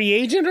said free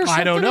agent or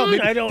something? I don't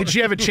know. Did she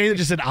have a chain that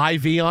just said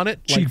IV on it?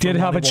 She did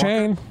have a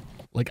chain.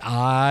 Like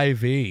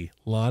IV,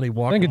 Lonnie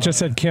Walker. I think it just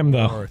said Kim,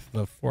 though.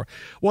 The fourth.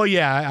 Well,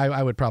 yeah,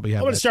 I would probably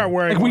have. I'm going to start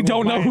wearing. Like we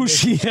don't know who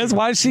she is.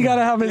 Why does she got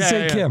to have it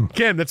say Kim?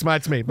 Kim, that's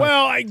me.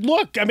 Well,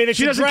 look, I mean, it's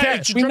she doesn't care.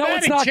 We know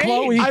it's not change.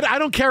 Chloe. I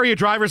don't carry a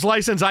driver's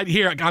license. I'm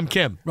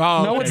Kim.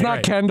 Oh, no, it's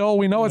not Kendall.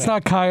 We know it's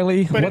not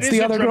Kylie. But what's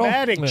the other girl? It's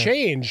a dramatic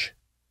change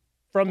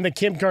from the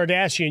Kim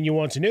Kardashian you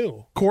once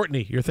knew.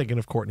 Courtney. You're thinking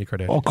of Courtney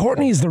Kardashian. Oh,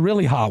 Courtney's the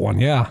really hot one.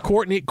 Yeah.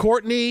 Courtney,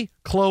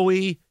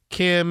 Chloe,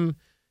 Kim,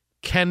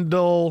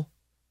 Kendall.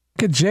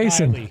 Look at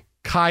Jason.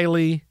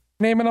 Kylie.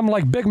 Naming them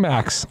like Big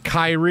Macs.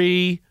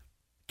 Kyrie.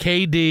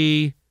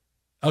 KD.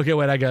 Okay,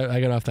 wait, I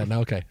got off that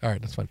now. Okay, all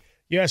right, that's fine.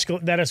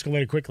 That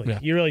escalated quickly. Yeah.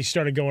 You really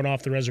started going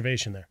off the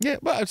reservation there. Yeah,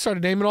 but I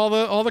started naming all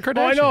the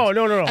Kardashians. Oh, I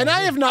know. No. And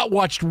I have not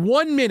watched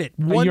 1 minute,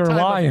 You're time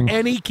lying. of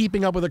any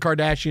Keeping Up with the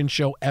Kardashian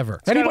show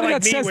ever. Anybody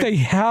that says they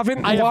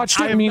haven't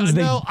watched it means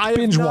they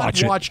binge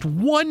watch it. I have not watched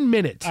 1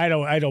 minute. I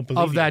don't believe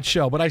of that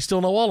show, but I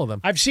still know all of them.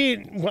 I've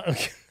seen.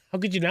 How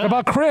could you not? What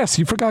about Chris?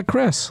 You forgot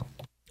Chris.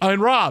 And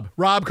Rob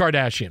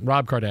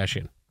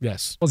Kardashian.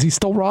 Yes. Was he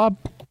still Rob?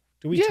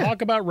 Do we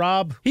talk about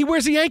Rob? He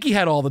wears a Yankee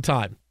hat all the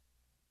time.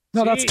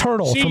 No, that's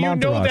Turtle from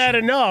Entourage. You know that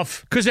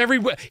enough. Because every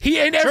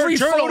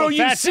photo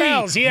you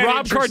see,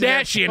 Rob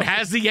Kardashian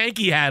has the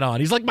Yankee hat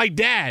on. He's like my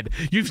dad.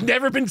 You've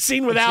never been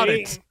seen without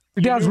it.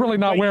 Your dad's really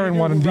not wearing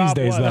one these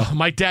days, though.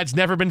 My dad's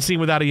never been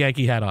seen without a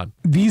Yankee hat on.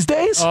 These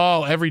days?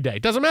 Oh, every day.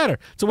 Doesn't matter.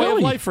 It's a way of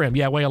life for him.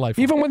 Yeah, way of life.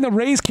 Even when the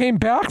Rays came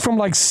back from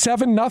like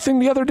 7-0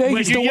 the other day,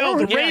 he's still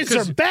wearing it. The Rays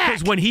are back.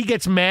 Because when he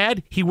gets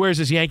mad, he wears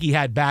his Yankee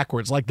hat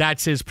backwards. Like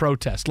that's his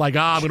protest. Like,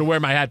 I'm going to wear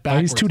my hat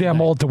backwards. He's too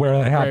damn old to wear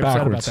that hat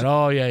backwards.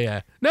 Oh,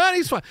 yeah. No,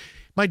 he's fine.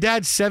 My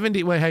dad's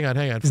 70. Wait, hang on.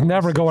 He's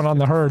never going on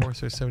the herd.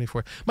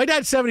 74. My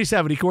dad's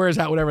 77. He can wear his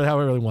hat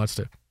however he wants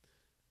to.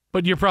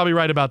 But you're probably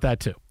right about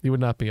that, too. He would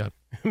not be on.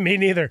 Me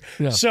neither.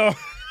 No. So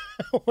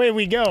away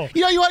we go.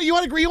 You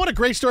want a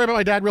great story about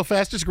my dad real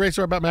fast? Just a great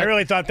story about Matt. I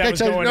really thought that was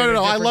going in a different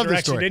I love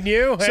this direction. story. Didn't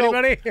you?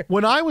 Anybody? So,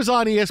 when I was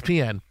on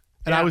ESPN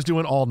and I was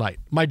doing all night,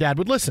 my dad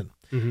would listen.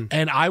 Mm-hmm.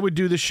 And I would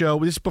do the show.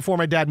 This is before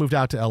my dad moved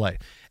out to L.A.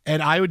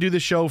 And I would do the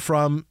show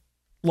from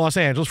Los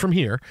Angeles, from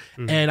here,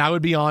 and I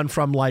would be on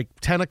from like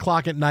 10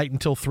 o'clock at night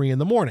until 3 in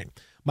the morning.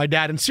 My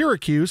dad in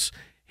Syracuse,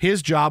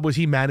 his job was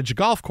he managed a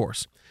golf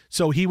course.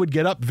 So he would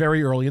get up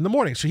very early in the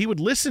morning. So he would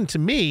listen to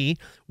me,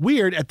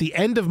 weird, at the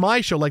end of my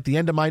show, like the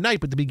end of my night,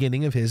 but the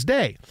beginning of his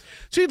day.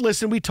 So he'd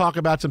listen. We'd talk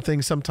about some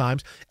things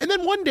sometimes. And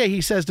then one day he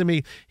says to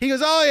me, he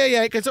goes, oh,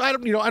 yeah, because I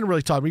don't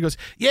really talk to him. He goes,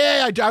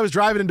 I was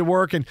driving into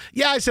work, and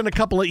I sent a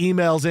couple of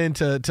emails in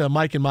to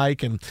Mike and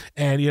Mike and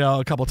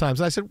a couple of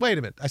times. And I said, wait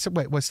a minute.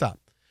 Wait, stop.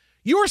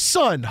 Your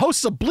son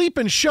hosts a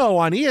bleeping show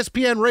on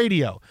ESPN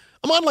Radio.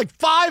 I'm on like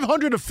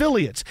 500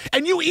 affiliates,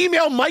 and you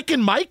email Mike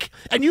and Mike,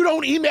 and you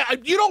don't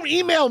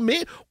email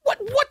me. What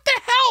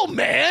the hell,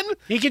 man?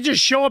 He could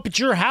just show up at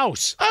your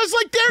house. I was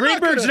like,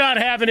 Greenberg's not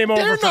having him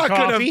over for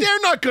coffee. They're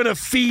not going to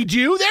feed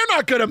you. They're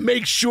not going to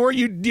make sure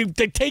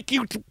they take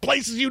you to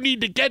places you need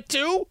to get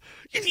to.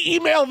 You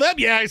email them.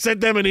 Yeah, I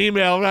sent them an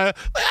email. How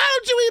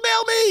did you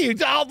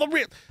email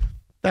me?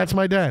 That's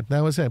my dad.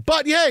 That was him.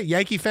 But yeah,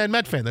 Yankee fan,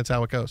 Met fan. That's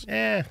how it goes.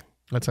 Yeah.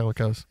 That's how it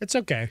goes. It's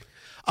okay.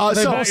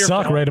 They both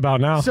suck right about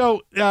now.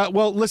 So,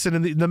 listen,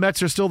 and the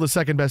Mets are still the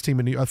second best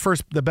team in New York,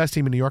 the best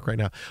team in New York right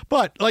now.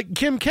 But like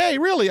Kim K,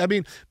 really, I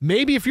mean,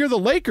 maybe if you're the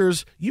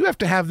Lakers, you have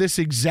to have this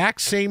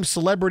exact same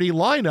celebrity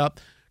lineup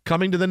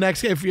coming to the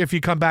next. If you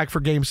come back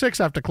for Game 6,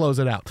 I have to close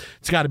it out.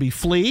 It's got to be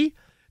Flea.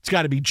 It's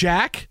got to be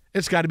Jack.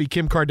 It's got to be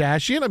Kim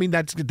Kardashian. I mean,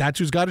 that's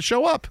who's got to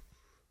show up.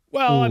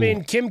 Well, I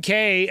mean, Kim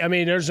K. I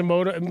mean, there's a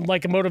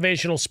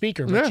motivational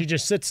speaker, but she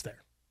just sits there.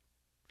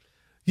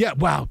 Yeah,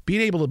 wow.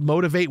 Being able to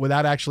motivate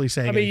without actually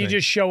saying anything. You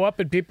just show up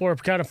and people are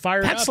kind of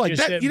fired up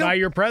by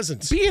your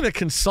presence. Being a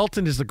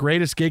consultant is the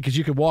greatest gig because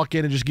you can walk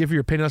in and just give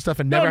your opinion on stuff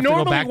and never have to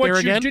go back there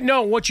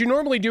again. What you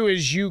normally do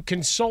is you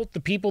consult the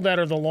people that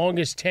are the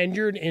longest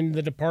tenured in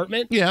the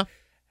department. Yeah.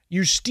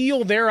 You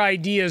steal their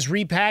ideas,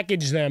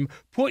 repackage them,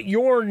 put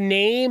your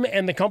name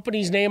and the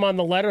company's name on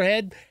the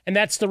letterhead, and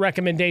that's the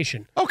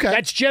recommendation. Okay.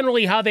 That's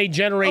generally how they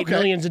generate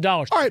millions of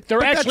dollars. All right.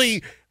 They're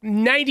actually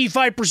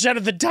 95%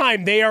 of the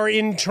time, they are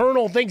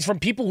internal things from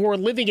people who are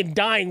living and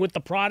dying with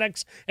the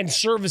products and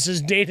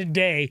services day to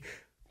day,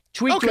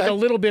 tweaked with a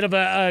little bit of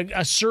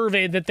a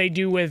survey that they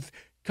do with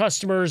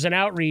customers and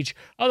outreach.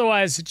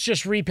 Otherwise, it's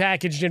just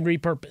repackaged and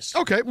repurposed.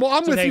 Okay, well,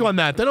 I'm with you on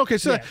that then. Okay,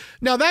 so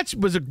now that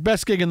was the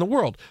best gig in the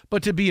world,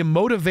 but to be a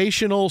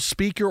motivational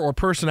speaker or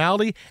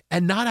personality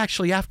and not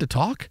actually have to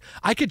talk,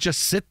 I could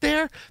just sit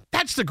there.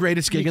 That's the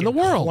greatest gig in the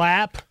world.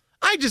 Clap.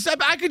 I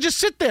could just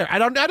sit there. I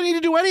don't need to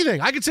do anything.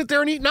 I could sit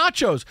there and eat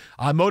nachos.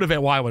 I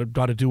motivate. Why? I would have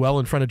got to do well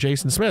in front of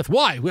Jason Smith.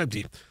 Why?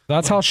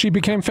 That's how she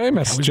became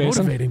famous,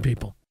 Jason. Motivating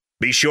people.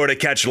 Be sure to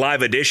catch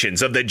live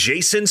editions of The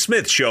Jason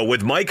Smith Show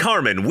with Mike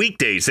Harmon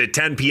weekdays at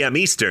 10 p.m.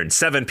 Eastern,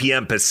 7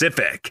 p.m.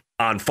 Pacific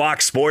on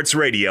Fox Sports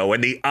Radio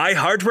and the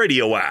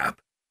iHeartRadio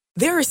app.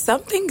 There are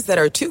some things that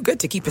are too good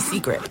to keep a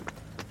secret.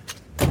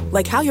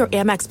 Like how your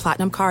Amex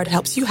Platinum card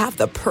helps you have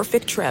the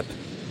perfect trip.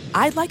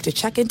 I'd like to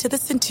check into the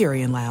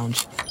Centurion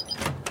Lounge.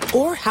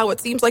 Or how it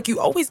seems like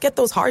you always get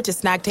those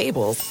hard-to-snag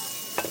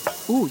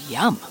tables. Ooh,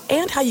 yum.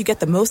 And how you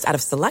get the most out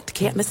of select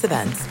can't-miss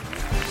events.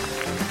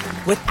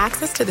 With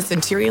access to the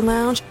Centurion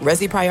Lounge,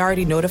 Resi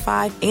Priority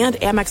Notified, and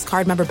Amex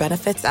card member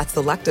benefits at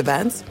select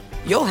events,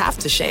 you'll have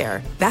to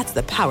share. That's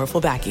the powerful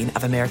backing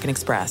of American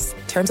Express.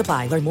 Terms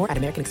apply. Learn more at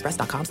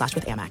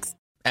americanexpress.com/withAmex.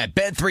 At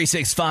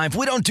Bet365,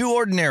 we don't do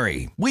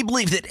ordinary. We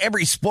believe that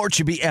every sport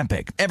should be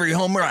epic. Every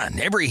home run,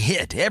 every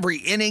hit, every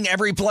inning,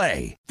 every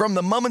play. From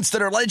the moments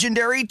that are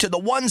legendary to the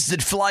ones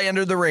that fly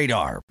under the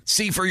radar.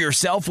 See for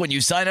yourself when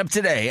you sign up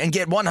today and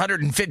get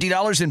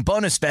 $150 in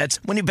bonus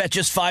bets when you bet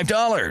just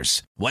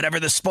 $5. Whatever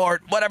the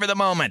sport, whatever the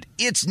moment,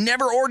 it's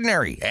never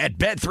ordinary at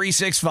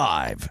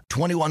Bet365.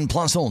 21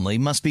 plus only.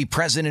 Must be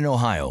present in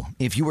Ohio.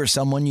 If you or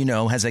someone you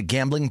know has a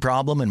gambling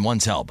problem and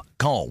wants help,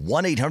 call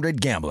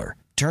 1-800-GAMBLER.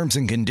 Terms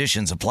and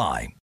conditions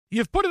apply.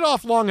 You've put it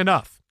off long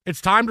enough. It's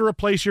time to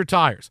replace your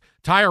tires.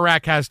 Tire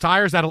Rack has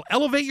tires that'll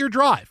elevate your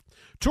drive.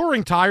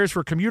 Touring tires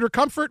for commuter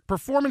comfort,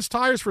 performance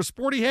tires for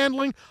sporty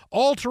handling,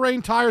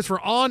 all-terrain tires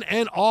for on-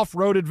 and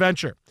off-road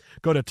adventure.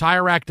 Go to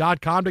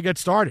TireRack.com to get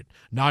started.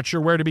 Not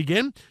sure where to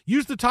begin?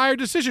 Use the Tire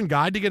Decision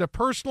Guide to get a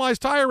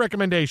personalized tire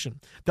recommendation.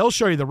 They'll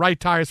show you the right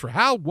tires for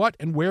how, what,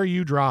 and where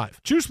you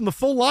drive. Choose from the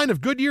full line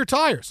of Goodyear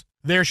tires.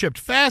 They're shipped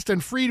fast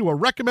and free to a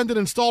recommended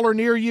installer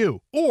near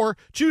you. Or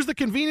choose the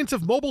convenience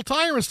of mobile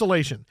tire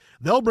installation.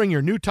 They'll bring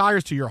your new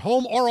tires to your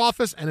home or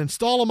office and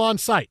install them on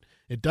site.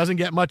 It doesn't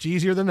get much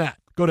easier than that.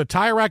 Go to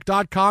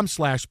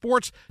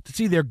TireRack.com/sports to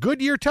see their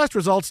Goodyear test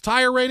results,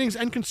 tire ratings,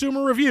 and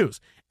consumer reviews.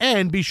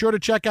 And be sure to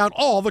check out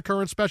all the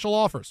current special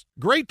offers.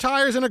 Great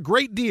tires and a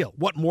great deal.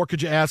 What more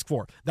could you ask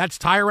for? That's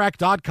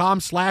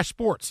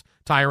TireRack.com/sports.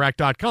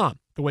 TireRack.com,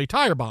 the way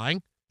tire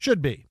buying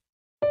should be.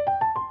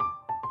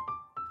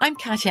 I'm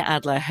Katya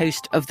Adler,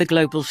 host of The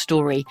Global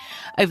Story.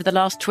 Over the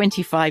last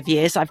 25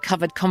 years, I've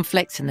covered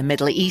conflicts in the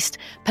Middle East,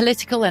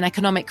 political and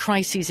economic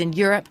crises in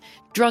Europe,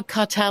 drug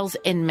cartels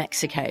in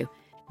Mexico.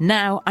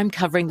 Now I'm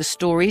covering the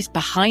stories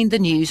behind the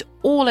news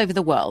all over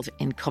the world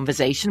in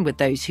conversation with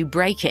those who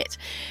break it.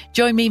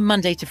 Join me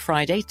Monday to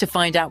Friday to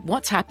find out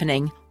what's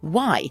happening,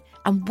 why,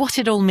 and what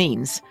it all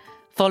means.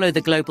 Follow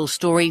The Global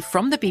Story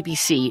from the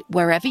BBC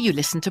wherever you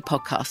listen to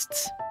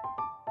podcasts.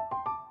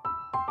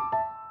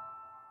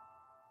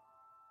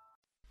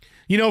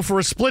 You know, for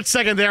a split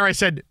second there, I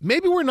said,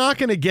 maybe we're not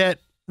going to get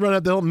Run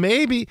Up the Hill.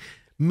 Maybe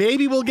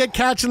we'll get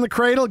Cats in the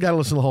Cradle. Got to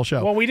listen to the whole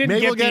show. Well, we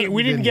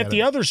didn't get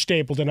the other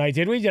staple tonight,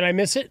 did we? Did I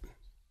miss it?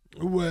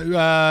 Sorry,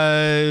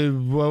 I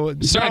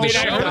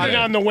heard it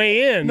on the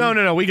way in.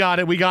 No. We got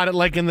it. We got it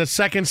like in the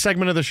second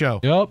segment of the show.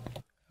 Yep.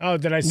 Oh,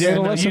 did I say you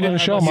didn't listen to the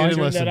show, Mike?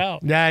 Listen. That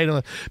out. Yeah, you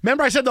didn't.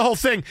 Remember I said the whole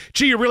thing.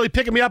 Gee, you're really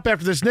picking me up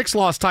after this Knicks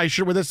loss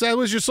t-shirt with this. That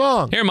was your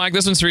song. Here, Mike,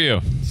 this one's for you.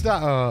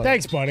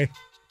 Thanks, buddy.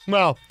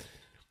 Well,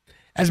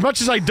 as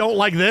much as I don't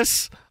like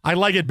this, I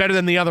like it better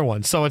than the other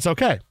one, so it's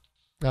okay.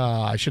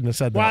 I shouldn't have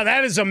said that. Wow,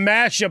 that is a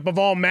mashup of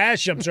all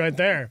mashups right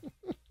there.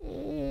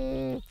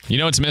 You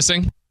know what's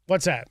missing?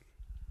 What's that?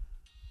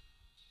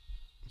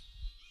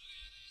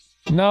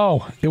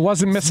 No, it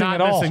wasn't missing Not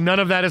at all. missing. None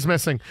of that is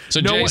missing.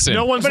 So, no Jason,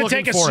 no one's I'm looking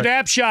going to take for a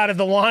snapshot of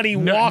the Lonnie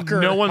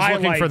Walker No one's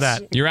highlights. looking for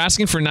that. You're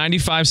asking for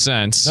 95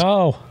 cents.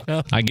 No.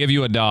 I give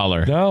you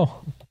 $1.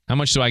 No. How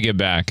much do I get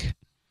back?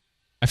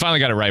 I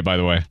finally got it right, by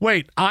the way.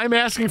 Wait, I'm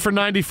asking for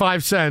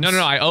 95 cents.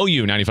 No, I owe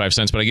you 95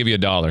 cents, but I give you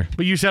 $1.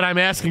 But you said I'm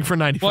asking for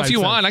 95 cents. Well, if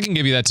you want, I can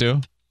give you that too.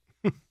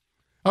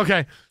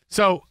 Okay,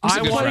 so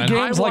I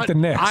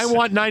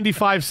want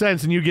 95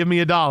 cents and you give me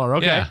 $1.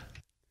 Okay. Yeah.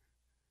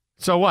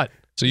 So what?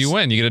 So you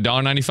win. You get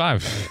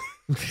 $1.95.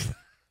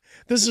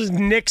 This is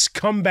Knicks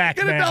comeback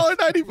Get now.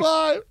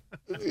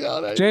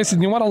 $1.95.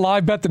 Jason, you want to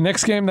live bet the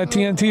Knicks game that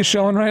TNT is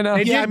showing right now?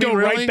 They did go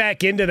right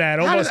back into that,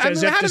 almost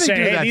as if to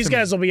say, hey, these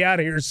guys will be out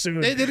of here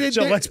soon.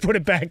 So let's put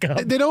it back up.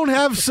 They don't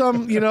have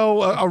some,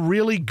 a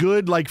really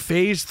good, like,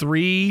 Phase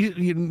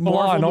 3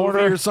 Marvel movie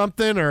or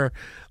something, or,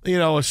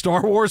 a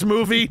Star Wars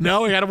movie?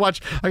 No, I got to watch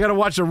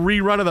a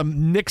rerun of the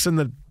Knicks and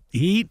the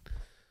Heat.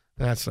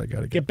 That's what I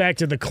got to get back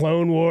to the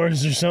Clone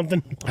Wars or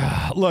something.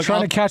 Look,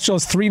 trying to catch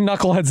those 3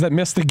 knuckleheads that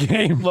missed the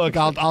game. Look,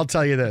 I'll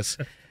tell you this.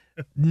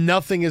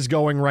 Nothing is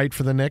going right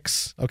for the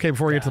Knicks. Okay,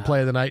 before we get to the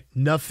play of the night,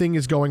 nothing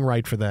is going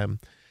right for them.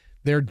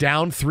 They're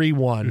down 3-1.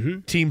 Mm-hmm.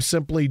 Teams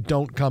simply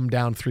don't come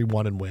down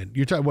 3-1 and win.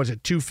 You're talking, was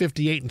it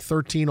 258 and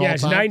 13 all time? Yeah,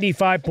 it's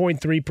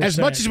 95.3%. As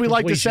much as we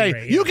like to say,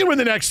 rate, you can win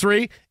the next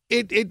 3.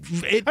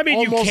 It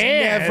almost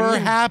never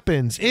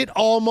happens. It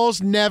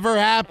almost never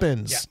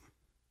happens. Yeah.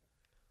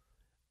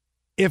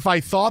 If I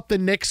thought the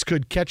Knicks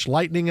could catch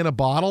lightning in a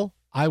bottle,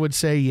 I would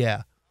say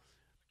yeah.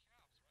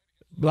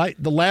 Right?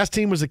 The last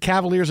team was the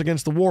Cavaliers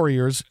against the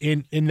Warriors,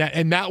 and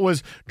that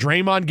was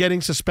Draymond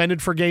getting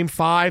suspended for Game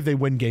 5. They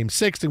win Game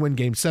 6. They win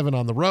Game 7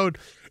 on the road.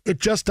 It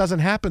just doesn't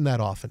happen that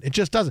often. It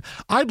just doesn't.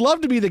 I'd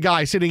love to be the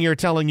guy sitting here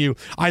telling you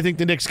I think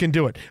the Knicks can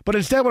do it. But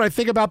instead, when I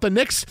think about the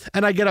Knicks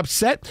and I get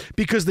upset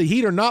because the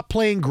Heat are not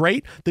playing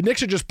great, the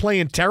Knicks are just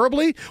playing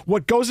terribly,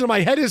 what goes into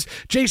my head is,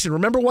 Jason,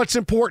 remember what's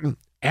important.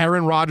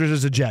 Aaron Rodgers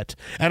is a Jet.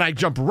 And I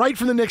jump right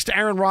from the Knicks to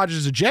Aaron Rodgers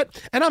is a Jet,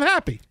 and I'm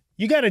happy.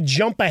 You got to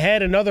jump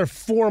ahead another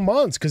 4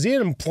 months because he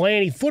didn't play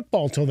any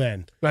football till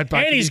then. Right,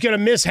 and he's going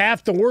to miss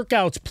half the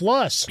workouts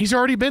plus. He's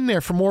already been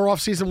there for more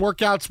offseason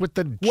workouts with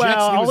the Jets.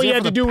 Well, all he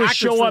had to do was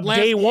show up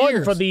day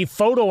one for the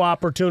photo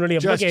opportunity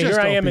of, look, here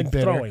I am in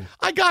throwing.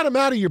 I got him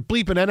out of your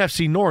bleeping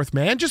NFC North,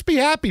 man. Just be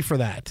happy for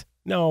that.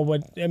 No,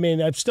 but, I mean,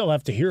 I still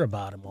have to hear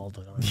about him all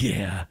the time.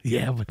 Yeah,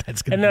 but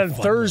that's going to be fun. And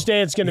then Thursday,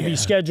 it's going to be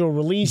scheduled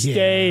release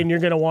day, and you're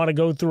going to want to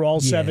go through all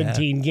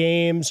 17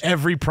 games.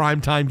 Every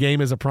primetime game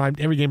is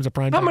every game is a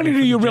primetime game. How many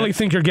do you really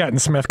think you're getting,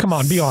 Smith? Come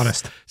on, be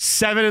honest.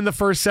 7 in the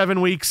first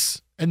 7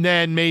 weeks, and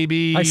then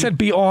maybe... I said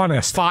be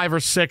honest. 5 or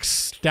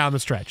 6 down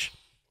the stretch.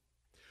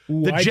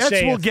 Ooh, the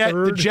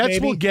Jets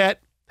will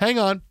get... Hang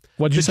on.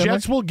 What'd you say? The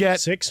Jets will get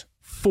 6?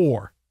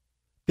 4.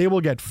 They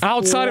will get 4.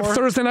 Outside of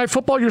Thursday Night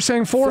Football, you're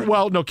saying 4?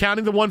 Well, no,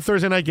 counting the one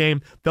Thursday night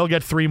game, they'll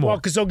get 3 more. Well,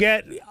 because they'll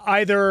get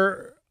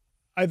either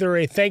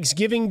a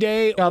Thanksgiving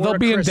Day or they'll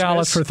be Christmas. in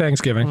Dallas for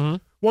Thanksgiving. Mm-hmm.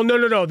 Well,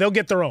 no. They'll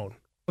get their own.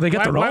 They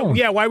get their own?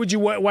 Why would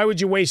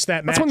you waste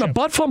that matchup? That's when the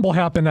butt fumble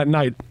happened at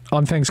night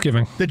on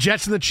Thanksgiving. The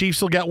Jets and the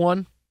Chiefs will get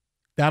one.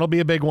 That'll be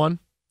a big one.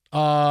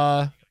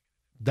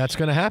 That's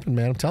going to happen,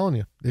 man. I'm telling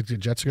you. The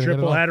Jets are going to get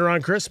it all. Triple header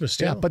on Christmas,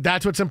 too. Yeah, but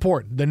that's what's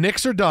important. The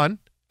Knicks are done.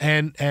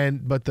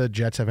 But the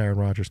Jets have Aaron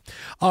Rodgers.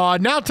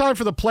 Now time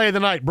for the play of the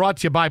night, brought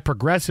to you by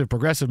Progressive.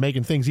 Progressive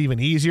making things even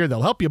easier.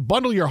 They'll help you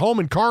bundle your home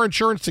and car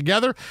insurance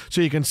together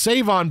so you can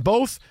save on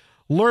both.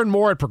 Learn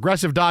more at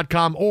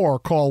Progressive.com or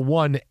call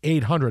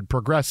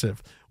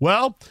 1-800-PROGRESSIVE.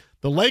 Well,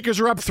 the Lakers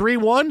are up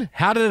 3-1.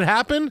 How did it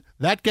happen?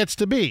 That gets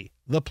to be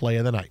the play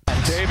of the night.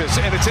 Davis,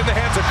 and it's in the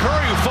hands of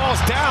Curry, who falls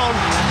down.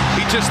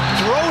 He just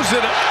throws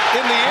it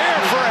in the air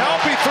for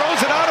help. He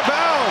throws it out of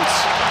bounds.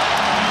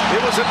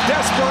 It was a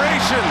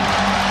desperation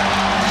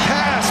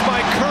pass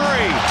by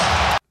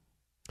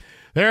Curry.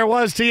 There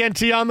was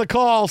TNT on the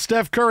call.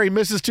 Steph Curry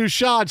misses 2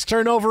 shots.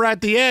 Turnover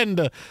at the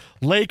end.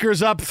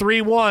 Lakers up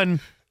 3-1.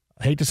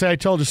 I hate to say I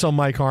told you so,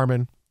 Mike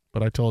Harmon,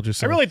 but I told you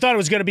so. I really thought it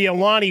was going to be a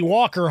Lonnie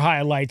Walker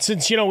highlight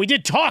since, we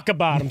did talk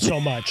about him so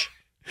much.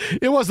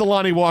 It was the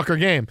Lonnie Walker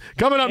game.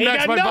 Coming up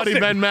next, my buddy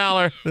Ben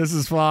Maller. This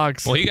is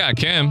Fox. Well, you got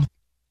Kim.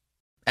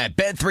 At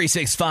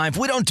Bet365,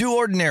 we don't do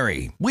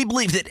ordinary. We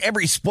believe that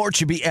every sport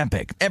should be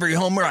epic. Every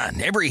home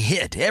run, every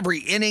hit,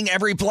 every inning,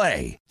 every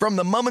play. From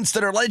the moments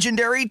that are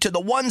legendary to the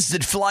ones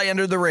that fly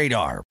under the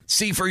radar.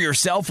 See for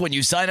yourself when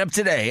you sign up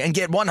today and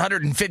get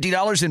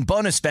 $150 in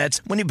bonus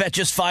bets when you bet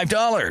just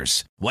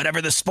 $5.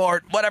 Whatever the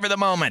sport, whatever the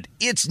moment,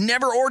 it's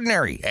never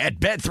ordinary at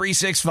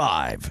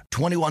Bet365.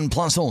 21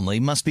 plus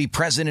only. Must be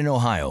present in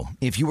Ohio.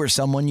 If you or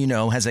someone you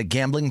know has a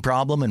gambling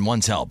problem and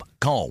wants help,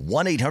 call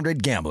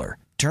 1-800-GAMBLER.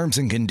 Terms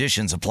and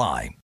conditions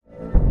apply.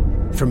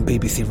 From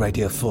BBC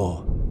Radio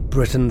 4,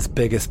 Britain's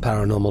biggest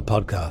paranormal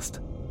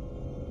podcast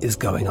is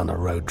going on a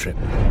road trip.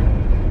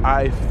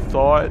 I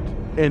thought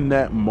in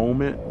that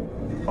moment,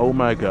 oh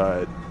my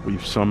God,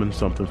 we've summoned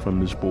something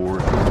from this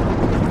board.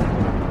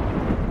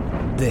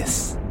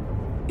 This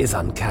is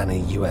Uncanny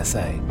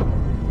USA.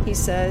 He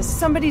says,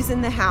 somebody's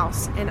in the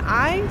house, and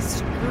I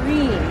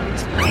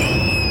screamed.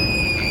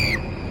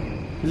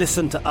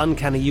 Listen to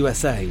Uncanny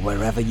USA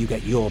wherever you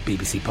get your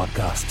BBC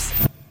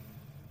podcasts,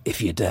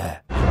 if you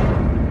dare.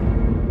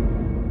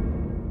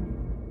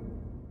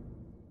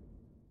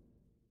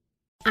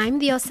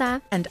 I'm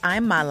Diosa. And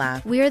I'm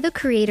Mala. We are the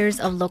creators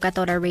of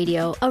Locatora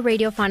Radio, a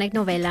radiophonic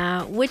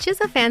novela, which is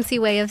a fancy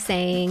way of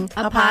saying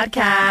a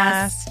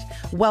podcast.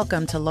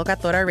 Welcome to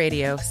Locatora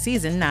Radio,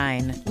 Season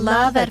 9.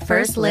 Love at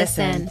first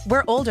listen.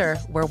 We're older,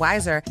 we're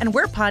wiser, and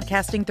we're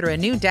podcasting through a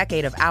new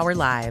decade of our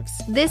lives.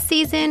 This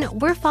season,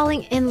 we're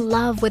falling in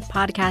love with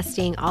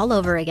podcasting all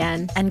over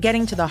again. And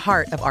getting to the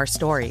heart of our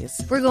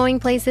stories. We're going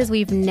places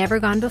we've never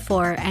gone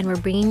before, and we're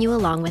bringing you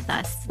along with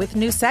us. With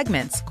new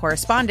segments,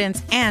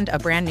 correspondence, and a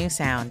brand new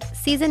sound.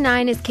 Season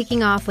 9 is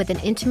kicking off with an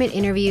intimate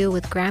interview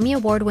with Grammy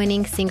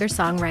Award-winning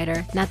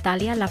singer-songwriter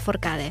Natalia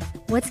Lafourcade.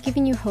 What's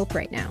giving you hope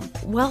right now?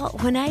 Well,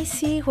 when I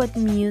see what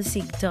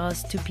music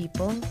does to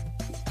people,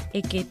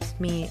 it gives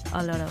me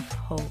a lot of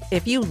hope.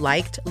 If you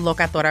liked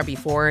Locatora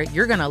before,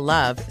 you're going to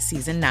love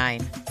Season 9.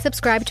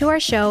 Subscribe to our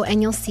show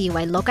and you'll see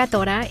why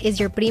Locatora is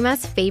your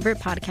prima's favorite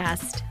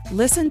podcast.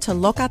 Listen to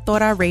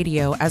Locatora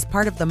Radio as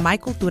part of the My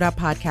Cultura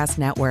Podcast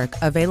Network,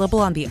 available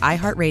on the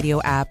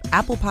iHeartRadio app,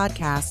 Apple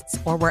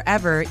Podcasts, or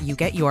wherever you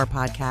get your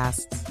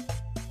podcasts.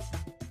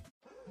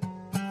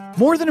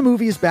 More Than a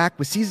Movie is back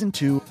with Season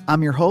 2.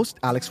 I'm your host,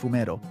 Alex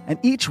Fumero, and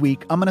each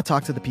week I'm going to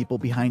talk to the people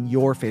behind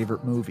your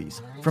favorite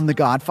movies. From The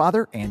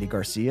Godfather, Andy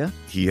Garcia.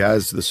 He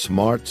has the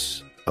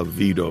smarts of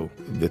Vito,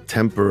 the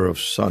temper of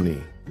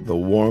Sonny, the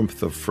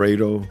warmth of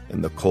Fredo,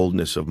 and the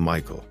coldness of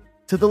Michael.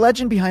 To the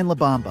legend behind La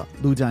Bamba,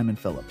 Lou Diamond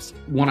Phillips.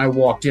 When I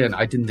walked in,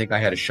 I didn't think I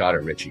had a shot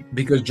at Richie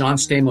because John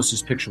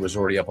Stamos' picture was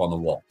already up on the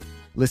wall.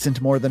 Listen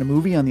to More Than a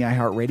Movie on the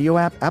iHeartRadio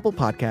app, Apple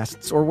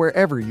Podcasts, or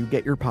wherever you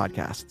get your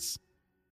podcasts.